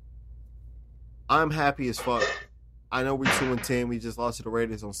 I'm happy as fuck. I know we're 2-10. We just lost to the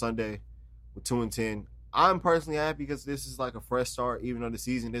Raiders on Sunday. We're 2-10. I'm personally happy because this is like a fresh start, even though the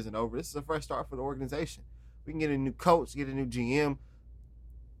season isn't over. This is a fresh start for the organization. We can get a new coach, get a new GM,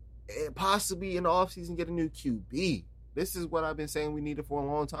 and possibly in the offseason get a new QB. This is what I've been saying we needed for a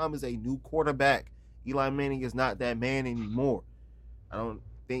long time, is a new quarterback. Eli Manning is not that man anymore. I don't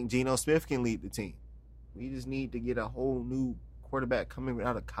think Geno Smith can lead the team. We just need to get a whole new quarterback coming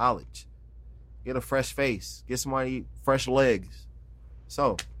out of college. Get a fresh face. Get somebody fresh legs.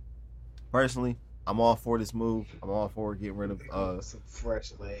 So, personally, I'm all for this move. I'm all for getting rid of some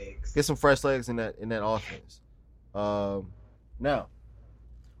fresh legs. Get some fresh legs in that offense. Now,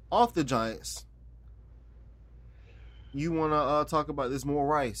 off the Giants, you want to talk about this more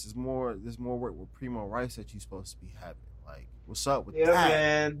Rice. There's more work with Primo Rice that you're supposed to be having. Like, what's up with that? Yeah,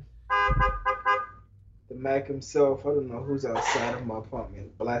 man. The Mac himself, I don't know who's outside of my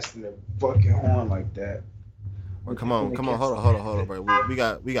apartment blasting the fucking horn like that. Bro, come on, hold on, bro.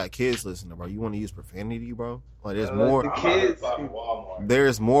 We got kids listening, bro. You want to use profanity, bro? Like, there's more. The kids,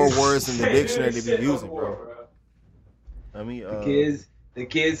 there's more words in the dictionary to be using, bro. I mean, the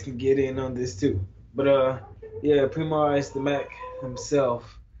kids can get in on this too. But yeah, Primo Rice, the Mac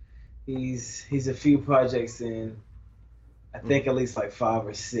himself, he's a few projects in. I think at least like 5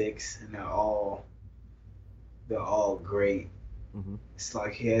 or 6, and they're all great. Mm-hmm. It's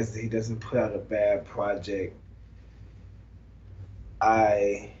like he doesn't put out a bad project.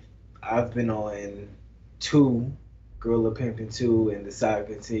 I've been on 2, Gorilla Pimpin' 2, and the Saga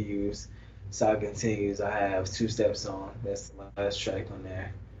Continues. Saga Continues, I have 2 Steps on. That's the last track on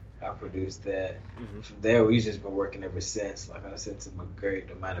there. I produced that. Mm-hmm. From there, we've just been working ever since. Like I sent him a great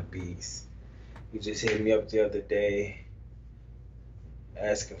amount of beats. He just hit me up the other day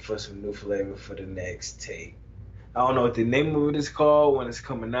asking for some new flavor for the next tape. I don't know what the name of it is called when it's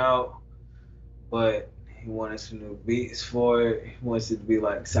coming out, but he wanted some new beats for it. He wants it to be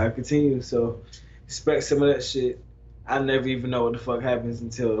like Saga Continues, so expect some of that shit. I never even know what the fuck happens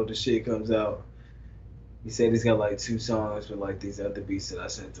until the shit comes out. He said he's got like 2 songs with like these other beats that I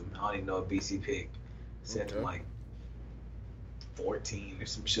sent him. I don't even know what beats he picked. Sent him like 14 or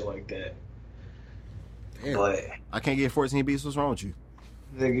some shit like that. Damn. But I can't get 14 beats. What's wrong with you?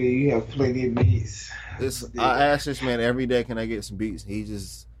 nigga, you have plenty of beats. I ask this man every day, can I get some beats?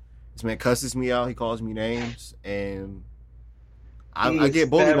 This man cusses me out. He calls me names, and I get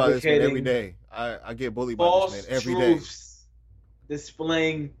bullied by this man every day. I get bullied by this man every day.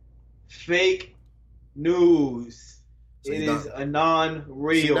 Displaying fake news. It is a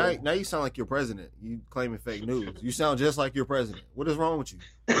non-real. See, now you sound like your president. You claiming fake news. You sound just like your president. What is wrong with you?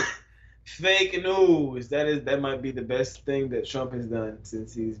 Fake news. That might be the best thing that Trump has done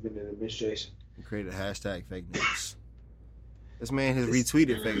since he's been in administration. He created a hashtag fake news. This man has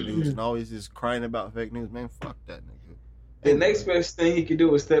retweeted fake news and always just crying about fake news. Man, fuck that nigga. The next best thing he could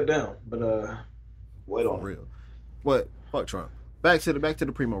do is step down. But wait on real. What? Fuck Trump. Back to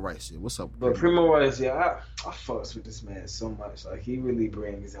the Primo Rice shit. What's up? But Primo Rice, yeah, I fucks with this man so much. Like, he really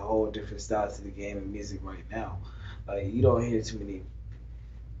brings a whole different style to the game of music right now. Like, you don't hear too many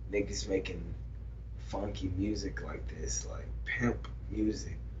niggas making funky music like this, like pimp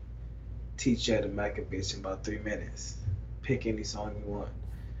music. Teach you how to make a bitch in about 3 minutes. Pick any song you want.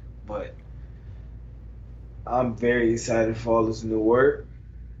 But I'm very excited for all this new work.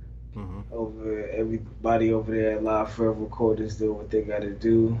 Mm-hmm. Over everybody over there at Live Forever Recordings doing what they got to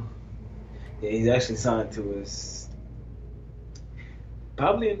do. Yeah, he's actually signed to us.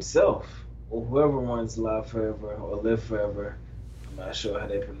 Probably himself or whoever runs Live Forever or Live Forever. I'm not sure how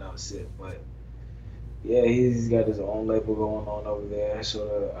they pronounce it, but yeah, he's got his own label going on over there.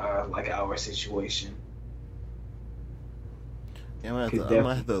 So like our situation. Yeah, I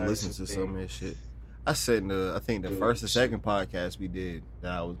might have to listen to some of this shit. I said I think the first or second podcast we did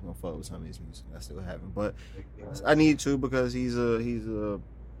that I was gonna fuck with some of his music. I still haven't, but I need to because he's from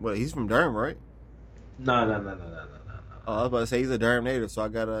Durham, right? No. Oh, I was about to say he's a Durham native, so I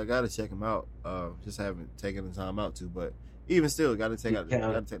gotta check him out. Just haven't taken the time out to, but even still, gotta take the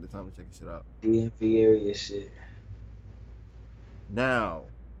time to check his shit out. DMV area shit. Now,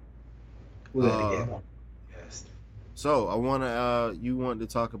 we gotta get on. Yes. So you want to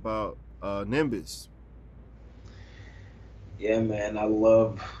talk about Nimbus? Yeah, man, I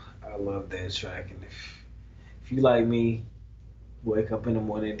love that track, and if you like me, wake up in the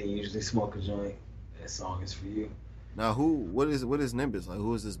morning and usually smoke a joint, that song is for you. Now, what is Nimbus? Like,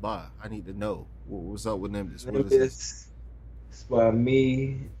 who is this by? I need to know. What's up with Nimbus? Nimbus, it's by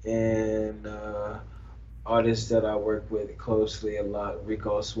me and artists that I work with closely a lot.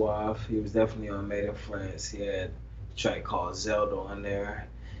 Rico Suave, he was definitely on Made in France. He had a track called Zelda on there.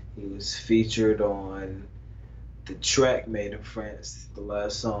 He was featured on the track Made in France, the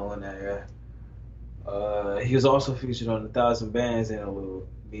last song on there. He was also featured on 1,000 Bands Interlude,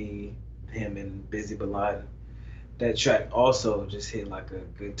 me, him, and Busy Bin Laden. That track also just hit like a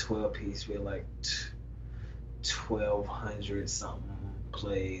good 12-piece with like 1,200 something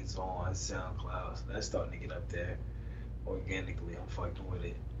plays on SoundCloud. So that's starting to get up there organically. I'm fucking with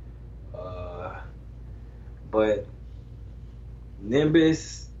it. But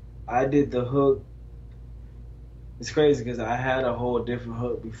Nimbus, I did the hook. It's crazy because I had a whole different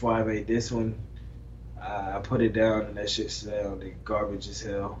hook before I made this one. I put it down and that shit sounded garbage as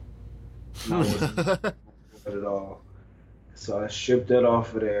hell. I wasn't at all. So I stripped that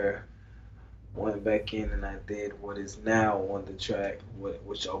off of there, went back in, and I did what is now on the track,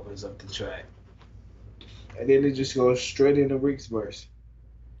 which opens up the track. And then it just goes straight into Reek's verse.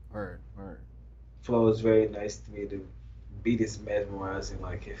 Word. Flow is very nice to me. The beat is mesmerizing.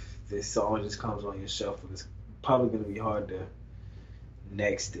 Like, if this song just comes on your shuffle, it's probably going to be hard to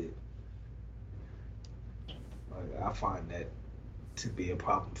next it. Like, I find that to be a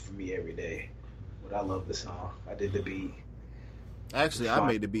problem for me every day. But I love the song. I did the beat. Actually, I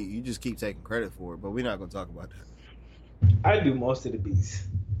made the beat. You just keep taking credit for it, but we're not going to talk about that. I do most of the beats.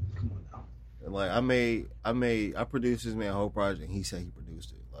 Come on now. Like I produced this man whole project. And he said he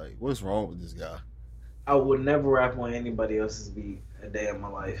produced it. Like, what's wrong with this guy? I would never rap on anybody else's beat a day in my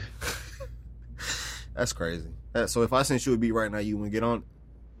life. That's crazy. So if I sent you a beat right now, you wouldn't get on it?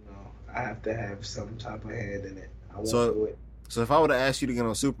 No, I have to have some type of head in it. I won't So- do it. So if I would have asked you to get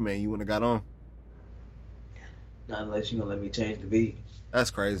on Superman, you wouldn't have got on? Not unless you're gonna let me change the beat.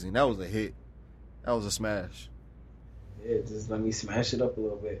 That's crazy. That was a hit. That was a smash. Yeah, just let me smash it up a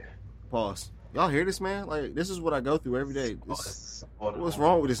little bit. Pause. Y'all hear this, man? Like, this is what I go through every day. What's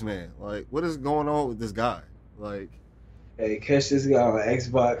wrong with this man? Like, what is going on with this guy? Like, Hey, catch this guy on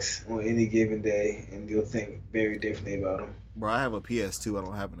Xbox on any given day, and you'll think very differently about him. bro, I have a PS2. I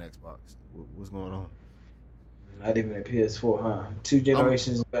don't have an Xbox. What's going on? Not even a PS4, huh? 2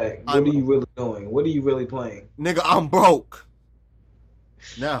 generations back. What I'm- are you really doing? What are you really playing? Nigga, I'm broke.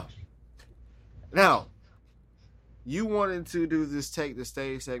 Now, you wanted to do this Take the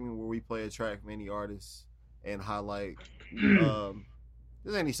Stage segment where we play a track from any artist and highlight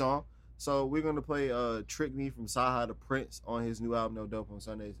just any song. So we're gonna play Trick Me from Saha to Prince on his new album No Dope on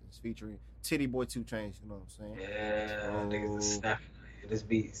Sundays. It's featuring Titty Boy 2 Chainz, you know what I'm saying? Yeah, Oh. niggas are snapping. This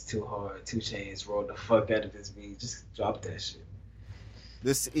beat's too hard. 2 Chainz rolled the fuck out of this beat. Just drop that shit.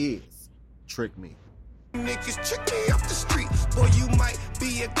 This is Trick Me. Niggas trick me off the street. Boy, you might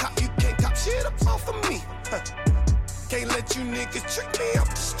be a cop. You can't cop shit up off of me. Can't let you niggas trick me off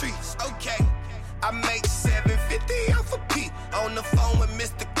the streets. Okay, I make 750 off a P. On the phone with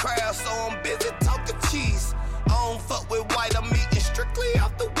Mr. Crowd, so I'm busy talking cheese. I don't fuck with white, I'm eating strictly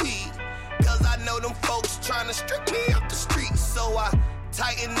off the weed. Cause I know them folks tryna strip me off the streets. So I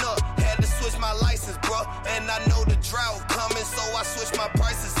tighten up, had to switch my license, bro. And I know the drought coming, so I switch my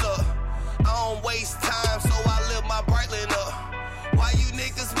prices up. I don't waste time, so I live my Brightland up. Why you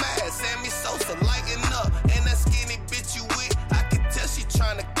niggas mad? Sammy Sosa lighten up. And that skinny bitch you with, I can tell she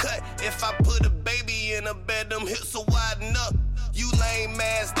tryna cut. If I put a baby in a bed, them hips will widen up. You lame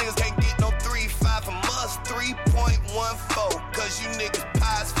ass niggas can't get no 3.5 from us. 3.14, cause you niggas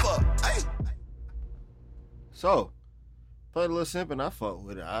pie as fuck. Hey. So, played a little simp and I fucked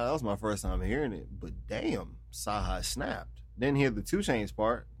with it. That was my first time hearing it. But damn, Saha snapped. Didn't hear the 2 Chainz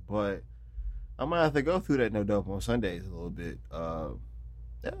part, but I might have to go through that No Dope on Sundays a little bit.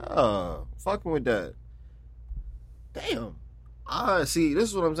 Yeah, fucking with that. Damn. See, this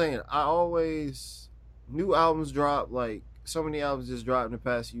is what I'm saying. I always, new albums drop, like, so many albums just dropped in the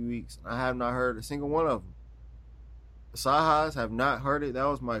past few weeks. I have not heard a single one of them. Sahas have not heard it. That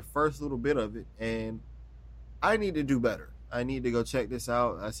was my first little bit of it, and I need to do better. I need to go check this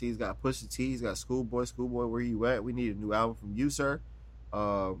out. I see he's got Pusha T, he's got Schoolboy, where you at? We need a new album from you, sir.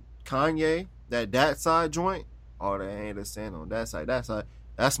 Kanye, that side joint. Oh, they ain't a stand on that side.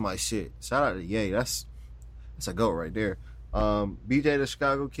 That's my shit. Shout out to Ye. That's a go right there. BJ the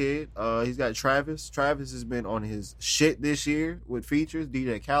Chicago Kid. He's got Travis. Travis has been on his shit this year with features.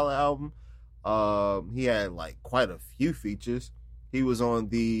 DJ Khaled album. He had like quite a few features. He was on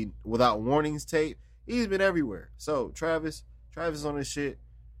the Without Warnings tape. He's been everywhere. So Travis on his shit.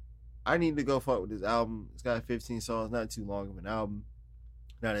 I need to go fuck with this album. It's got 15 songs, not too long of an album.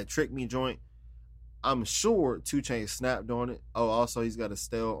 Now that Trick Me joint, I'm sure 2 Chainz snapped on it. Oh, also he's got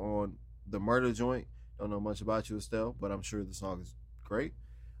Estelle on the Murder joint. Don't know much about you, Estelle, but I'm sure the song is great.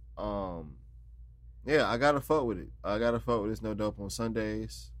 Yeah, I gotta fuck with it. I gotta fuck with this No Dope on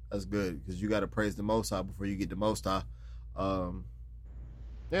Sundays. That's good because you gotta praise the Most High before you get the Most High.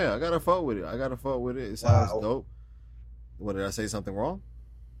 Yeah, I gotta fuck with it. It sounds dope. What, did I say something wrong?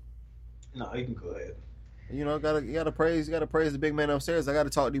 No, you can go ahead. You know, you gotta praise the big man upstairs. I gotta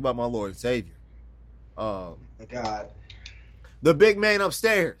talk to you about my Lord and Savior. My God. The big man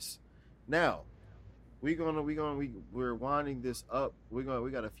upstairs. Now, we're winding this up. We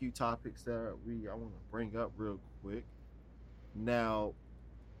got a few topics that I want to bring up real quick. Now,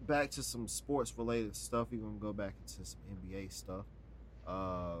 back to some sports related stuff. We're gonna go back into some NBA stuff.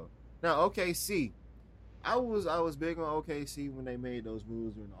 Now OKC. I was big on OKC when they made those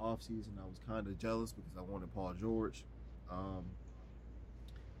moves during the offseason. I was kind of jealous because I wanted Paul George.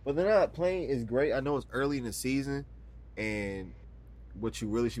 But they're not playing as great. I know it's early in the season, and what you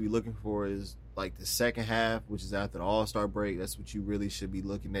really should be looking for is like the second half, which is after the All-Star break. That's what you really should be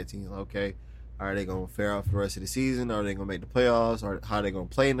looking at. Teams, okay, are they going to fare out for the rest of the season? Are they going to make the playoffs? Or how are they going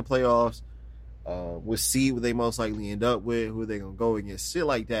to play in the playoffs? What seed would they most likely end up with? Who are they going to go against? Shit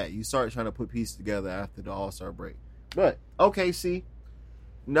like that. You start trying to put pieces together after the All-Star break. But OKC,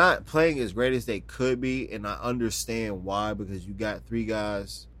 not playing as great as they could be, and I understand why, because you got 3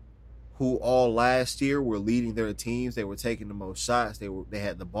 guys who all last year were leading their teams. They were taking the most shots. They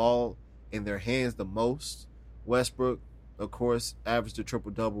had the ball in their hands the most. Westbrook, of course, averaged a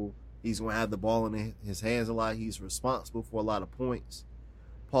triple-double He's going to have the ball in his hands a lot. He's responsible for a lot of points.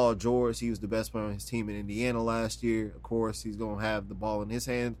 Paul George, he was the best player on his team in Indiana last year. Of course, he's going to have the ball in his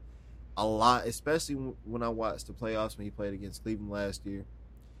hand a lot, especially when I watched the playoffs when he played against Cleveland last year.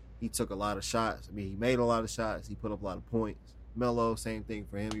 He took a lot of shots. I mean, he made a lot of shots. He put up a lot of points. Melo, same thing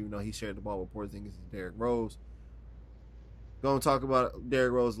for him, even though he shared the ball with Porzingis and Derrick Rose. Going to talk about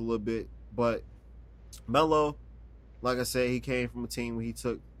Derrick Rose a little bit, but Melo, like I said, he came from a team where he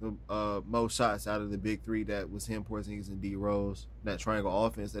took the most shots out of the big three. That was him, Porzingis, and D Rose. That triangle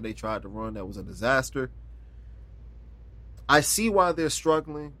offense that they tried to run, that was a disaster. I see why they're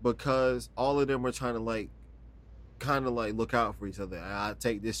struggling, because all of them are trying to kind of look out for each other. I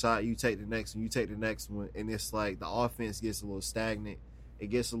take this shot, you take the next one, you take the next one, and it's like the offense gets a little stagnant. It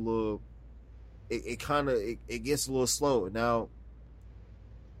gets a little, it gets a little slow. Now,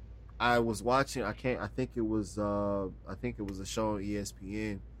 I was watching. I think it was a show on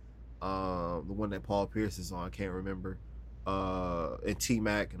ESPN, the one that Paul Pierce is on. I can't remember. And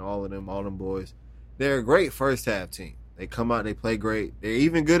T-Mac and all them boys. They're a great first half team. They come out, they play great. They're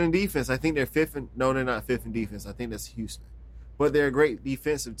even good in defense. I think they're they're not fifth in defense. I think that's Houston. But they're a great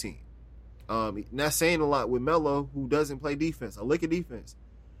defensive team. Not saying a lot with Melo, who doesn't play defense. A lick of defense.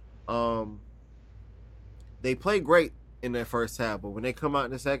 They play great in their first half, but when they come out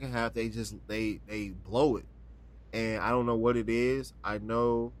in the second half, they blow it. And I don't know what it is. I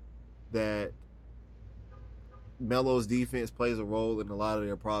know that Melo's defense plays a role in a lot of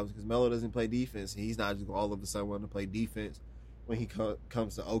their problems, because Melo doesn't play defense. He's not just all of a sudden wanting to play defense when he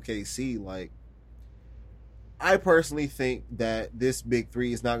comes to OKC. Like, I personally think that this big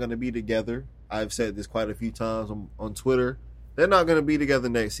three is not going to be together. I've said this quite a few times on Twitter. They're not going to be together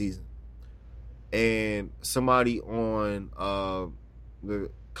next season. And somebody on the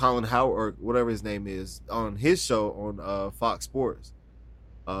Colin Howard, or whatever his name is, on his show on Fox Sports,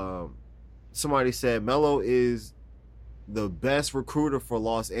 somebody said Melo is the best recruiter for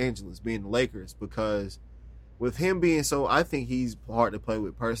Los Angeles, being the Lakers, because with him being I think he's hard to play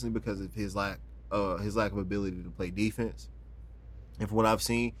with personally because of his lack of ability to play defense. And from what I've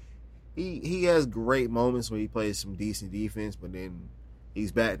seen, he has great moments where he plays some decent defense, but then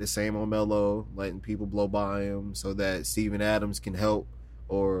he's back the same on Melo, letting people blow by him so that Steven Adams can help,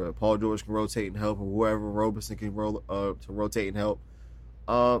 or Paul George can rotate and help, or whoever, Roberson can to rotate and help.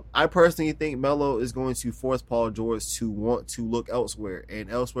 I personally think Melo is going to force Paul George to want to look elsewhere, and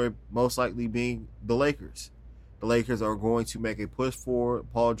elsewhere most likely being the Lakers. The Lakers are going to make a push for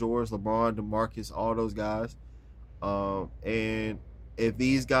Paul George, LeBron, DeMarcus, all those guys. And if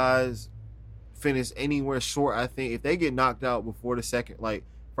these guys finish anywhere short, I think if they get knocked out before the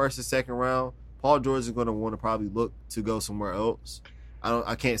first and second round, Paul George is going to want to probably look to go somewhere else.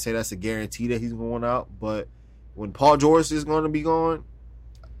 I can't say that's a guarantee that he's going out, but when Paul George is going to be gone,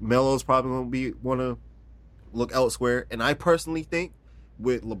 Melo's probably going to want to look elsewhere. And I personally think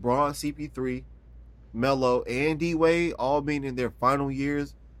with LeBron, CP3, Melo, and D-Wade all being in their final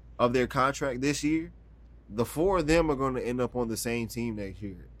years of their contract this year, the four of them are going to end up on the same team next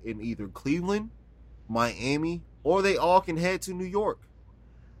year in either Cleveland, Miami, or they all can head to New York.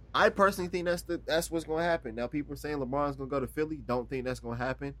 I personally think that's what's going to happen. Now, people are saying LeBron's going to go to Philly. Don't think that's going to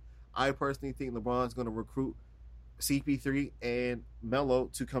happen. I personally think LeBron's going to recruit CP3 and Melo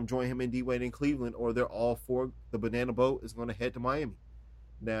to come join him in D-Wade in Cleveland, or they're all for the banana boat is going to head to Miami.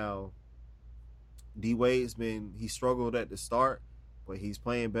 Now, D-Wade's he struggled at the start, but he's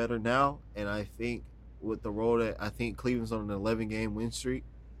playing better now, and I think with the role that I think Cleveland's on an 11-game win streak,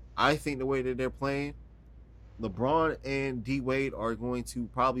 I think the way that they're playing, LeBron and D-Wade are going to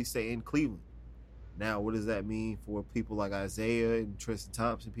probably stay in Cleveland. Now, what does that mean for people like Isaiah and Tristan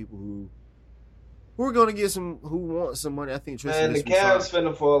Thompson, people who are going to get who want some money? I think Tristan. Man, the Cavs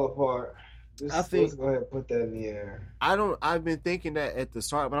finna fall apart. I think. Let's go ahead and put that in the air. I've been thinking that at the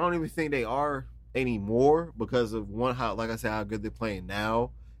start, but I don't even think they are anymore because of how good they're playing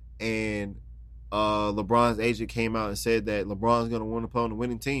now, and LeBron's agent came out and said that LeBron's going to want to play on the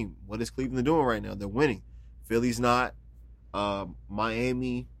winning team. What is Cleveland doing right now? They're winning. Philly's not.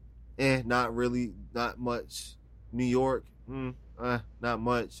 Miami, not really, not much. New York, not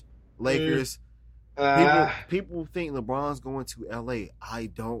much. Lakers. People think LeBron's going to LA. I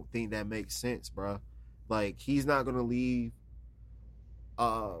don't think that makes sense, bro. Like, he's not going to leave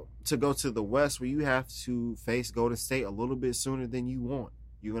to go to the West, where you have to face Golden State a little bit sooner than you want.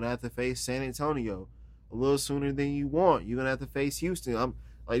 You're going to have to face San Antonio a little sooner than you want. You're going to have to face Houston.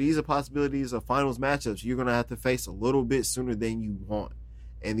 These are possibilities of finals matchups you're going to have to face a little bit sooner than you want.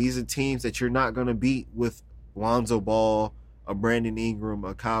 And these are teams that you're not going to beat with Lonzo Ball, a Brandon Ingram,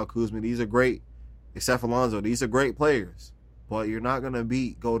 a Kyle Kuzma. These are great, except for Lonzo. These are great players. but you're not gonna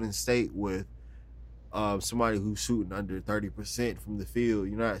beat Golden State with somebody who's shooting under 30% from the field.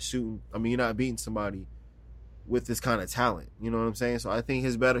 You're not beating somebody with this kind of talent. You know what I'm saying? So I think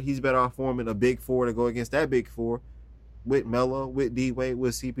he's better off forming a big four to go against that big four with Melo, with D-Wade,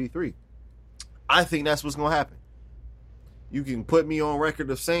 with CP3. I think that's what's going to happen. You can put me on record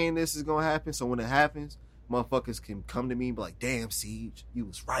of saying this is going to happen, so when it happens, motherfuckers can come to me and be like, damn, Siege, you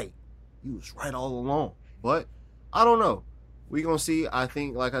was right. You was right all along. But I don't know. We're going to see. I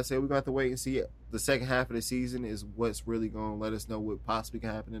think, like I said, we're going to have to wait and see it. The second half of the season is what's really going to let us know what possibly can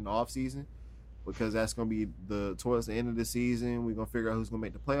happen in the offseason, because that's going to be towards the end of the season. We're going to figure out who's going to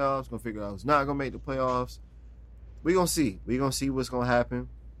make the playoffs. Going to figure out who's not going to make the playoffs. We're going to see. We're going to see what's going to happen.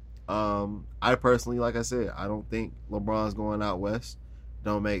 I personally, like I said, I don't think LeBron's going out west.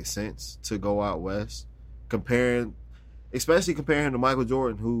 Don't make sense to go out west. Especially comparing him to Michael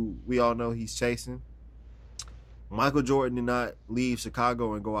Jordan, who we all know he's chasing. Michael Jordan did not leave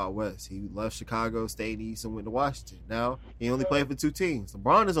Chicago and go out west. He left Chicago, stayed east, and went to Washington. Now, he only played for 2 teams.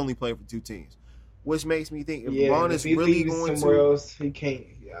 LeBron has only played for 2 teams, which makes me think if LeBron is really going somewhere else, he can't.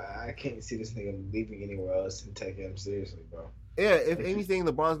 I can't see this nigga leaving anywhere else and taking him seriously, bro. Yeah, if anything,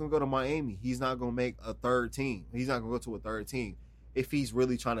 LeBron's going to go to Miami. He's not going to make a third team. He's not going to go to a third team if he's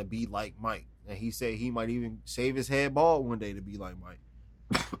really trying to be like Mike. And he said he might even shave his head bald one day to be like Mike.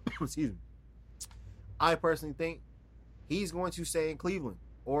 Excuse me. I personally think he's going to stay in Cleveland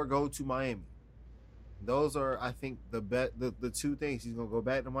or go to Miami. Those are, I think, the 2 things. He's going to go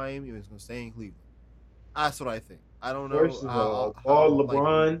back to Miami or he's going to stay in Cleveland. That's what I think. I don't know. First of all, bald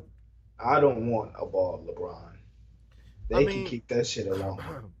LeBron, I don't want a bald LeBron. They can keep that shit alone.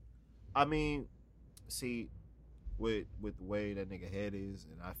 I mean, see, with the way that nigga head is,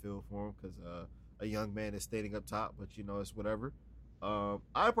 and I feel for him because a young man is standing up top, but it's whatever.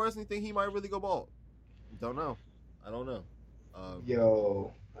 I personally think he might really go bald. Don't know. I don't know.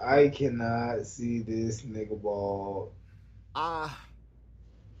 Yo, I cannot see this nigga bald.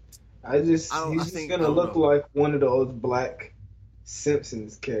 He's just gonna look like one of those black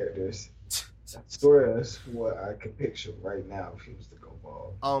Simpsons characters. I swear that's what I could picture right now if he was to go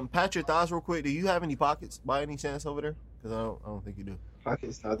bald. Pat your thighs real quick. Do you have any pockets by any chance over there? Because I don't think you do.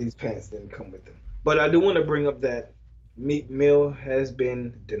 Pockets? No, these pants didn't come with them. But I do want to bring up that Meek Mill has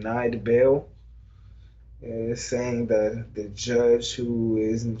been denied bail. It's saying that the judge who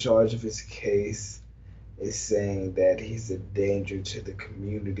is in charge of his case is saying that he's a danger to the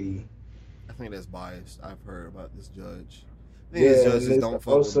community. I think that's biased. I've heard about this judge. These judges don't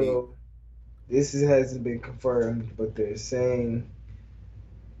fuck with me. This hasn't been confirmed, but they're saying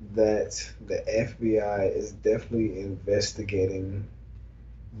that the FBI is definitely investigating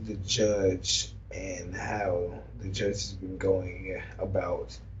the judge and how the judge has been going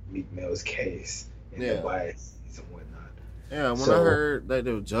about Meek Mill's case and the biases and whatnot. Yeah, when I heard that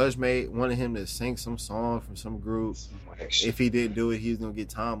the judge wanted him to sing some song from some group, if he didn't do it, he was going to get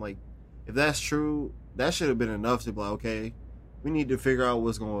time. Like, if that's true, that should have been enough to be like, okay, we need to figure out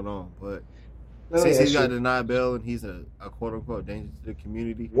what's going on. But since he got denied bail and he's a quote-unquote danger to the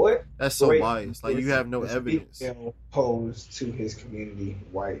community, that's so biased. Like, you have no evidence posed to his community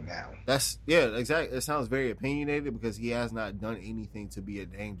right now. Exactly. It sounds very opinionated because he has not done anything to be a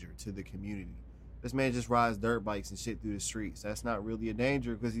danger to the community. This man just rides dirt bikes and shit through the streets. That's not really a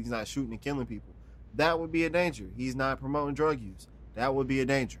danger because he's not shooting and killing people. That would be a danger. He's not promoting drug use. That would be a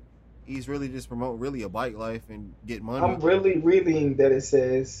danger. He's really just promoting a bike life and get money. I'm really reading that it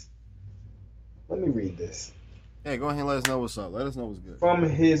says... Let me read this. Hey, go ahead and let us know what's up. Let us know what's good. From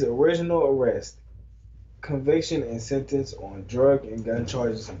his original arrest, conviction and sentence on drug and gun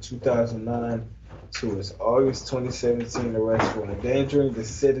charges in 2009 to his August 2017 arrest for endangering the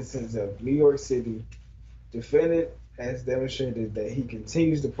citizens of New York City, defendant has demonstrated that he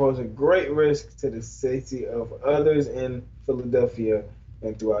continues to pose a great risk to the safety of others in Philadelphia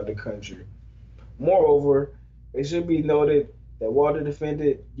and throughout the country. Moreover, it should be noted that while the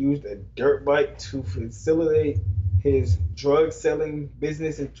defendant used a dirt bike to facilitate his drug selling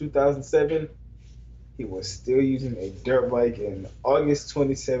business in 2007, he was still using a dirt bike in August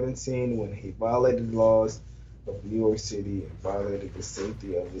 2017 when he violated the laws of New York City and violated the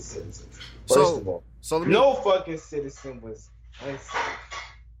safety of his citizens. First of all, no fucking citizen was unsafe.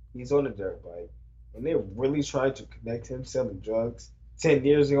 He's on a dirt bike, and they're really trying to connect him selling drugs 10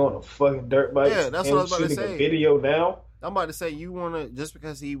 years ago on a fucking dirt bike. Yeah, that's what I was about to say. A video now. I'm about to say, you want to, just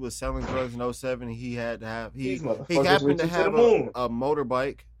because he was selling drugs in 07, he happened to have a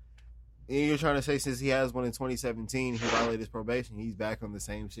motorbike, and you're trying to say since he has one in 2017, he violated his probation, he's back on the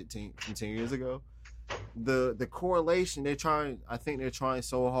same shit from 10 years ago. The correlation, I think they're trying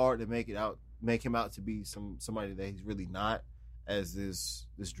so hard to make him out to be somebody that he's really not. as this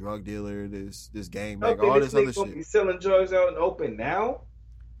drug dealer, this gang Okay, banger, all this other nigga gonna shit. be selling drugs out in the open now.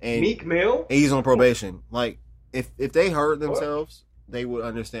 And Meek Mill. he's on probation. Like if they hurt themselves, they would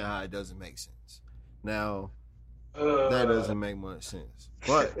understand how it doesn't make sense. Now that doesn't make much sense.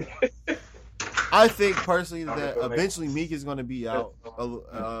 But I think personally that eventually Meek is going to be out.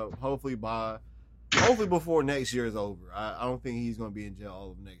 Hopefully before next year is over. I don't think he's going to be in jail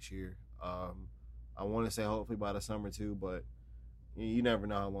all of next year. I want to say hopefully by the summer too, but you never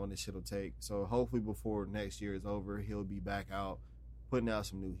know how long this shit will take. So hopefully before next year is over, he'll be back out, putting out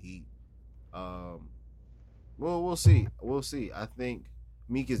some new heat. We'll see. We'll see. I think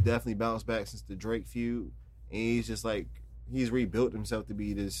Meek has definitely bounced back since the Drake feud, and he's just like he's rebuilt himself to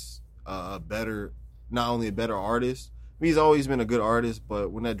be this better, not only a better artist. I mean, he's always been a good artist,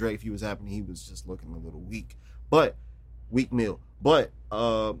 but when that Drake feud was happening, he was just looking a little weak. But weak Mill. But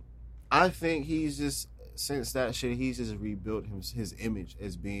I think he's just since that shit, he's just rebuilt his image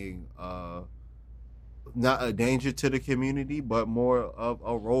as being not a danger to the community, but more of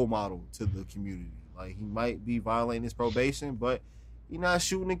a role model to the community. Like he might be violating his probation, but he's not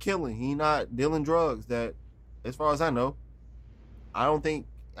shooting and killing. He's not dealing drugs. That, as far as I know, I don't think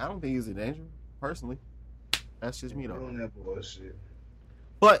he's a danger personally. That's just me though. Doing that bullshit.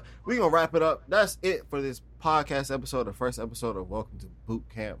 But we're going to wrap it up. That's it for this podcast episode, the first episode of Welcome to Boot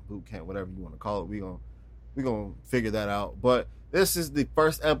Camp, whatever you want to call it. We're gonna figure that out. But this is the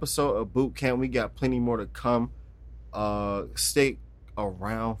first episode of Boot Camp. We got plenty more to come. Stay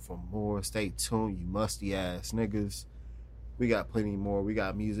around for more. Stay tuned, you musty ass niggas. We got plenty more. We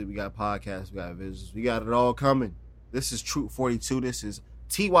got music, we got podcasts, we got visuals. We got it all coming. This is Troop 42. This is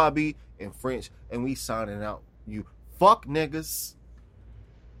TYB in French. And we signing out. You fuck niggas.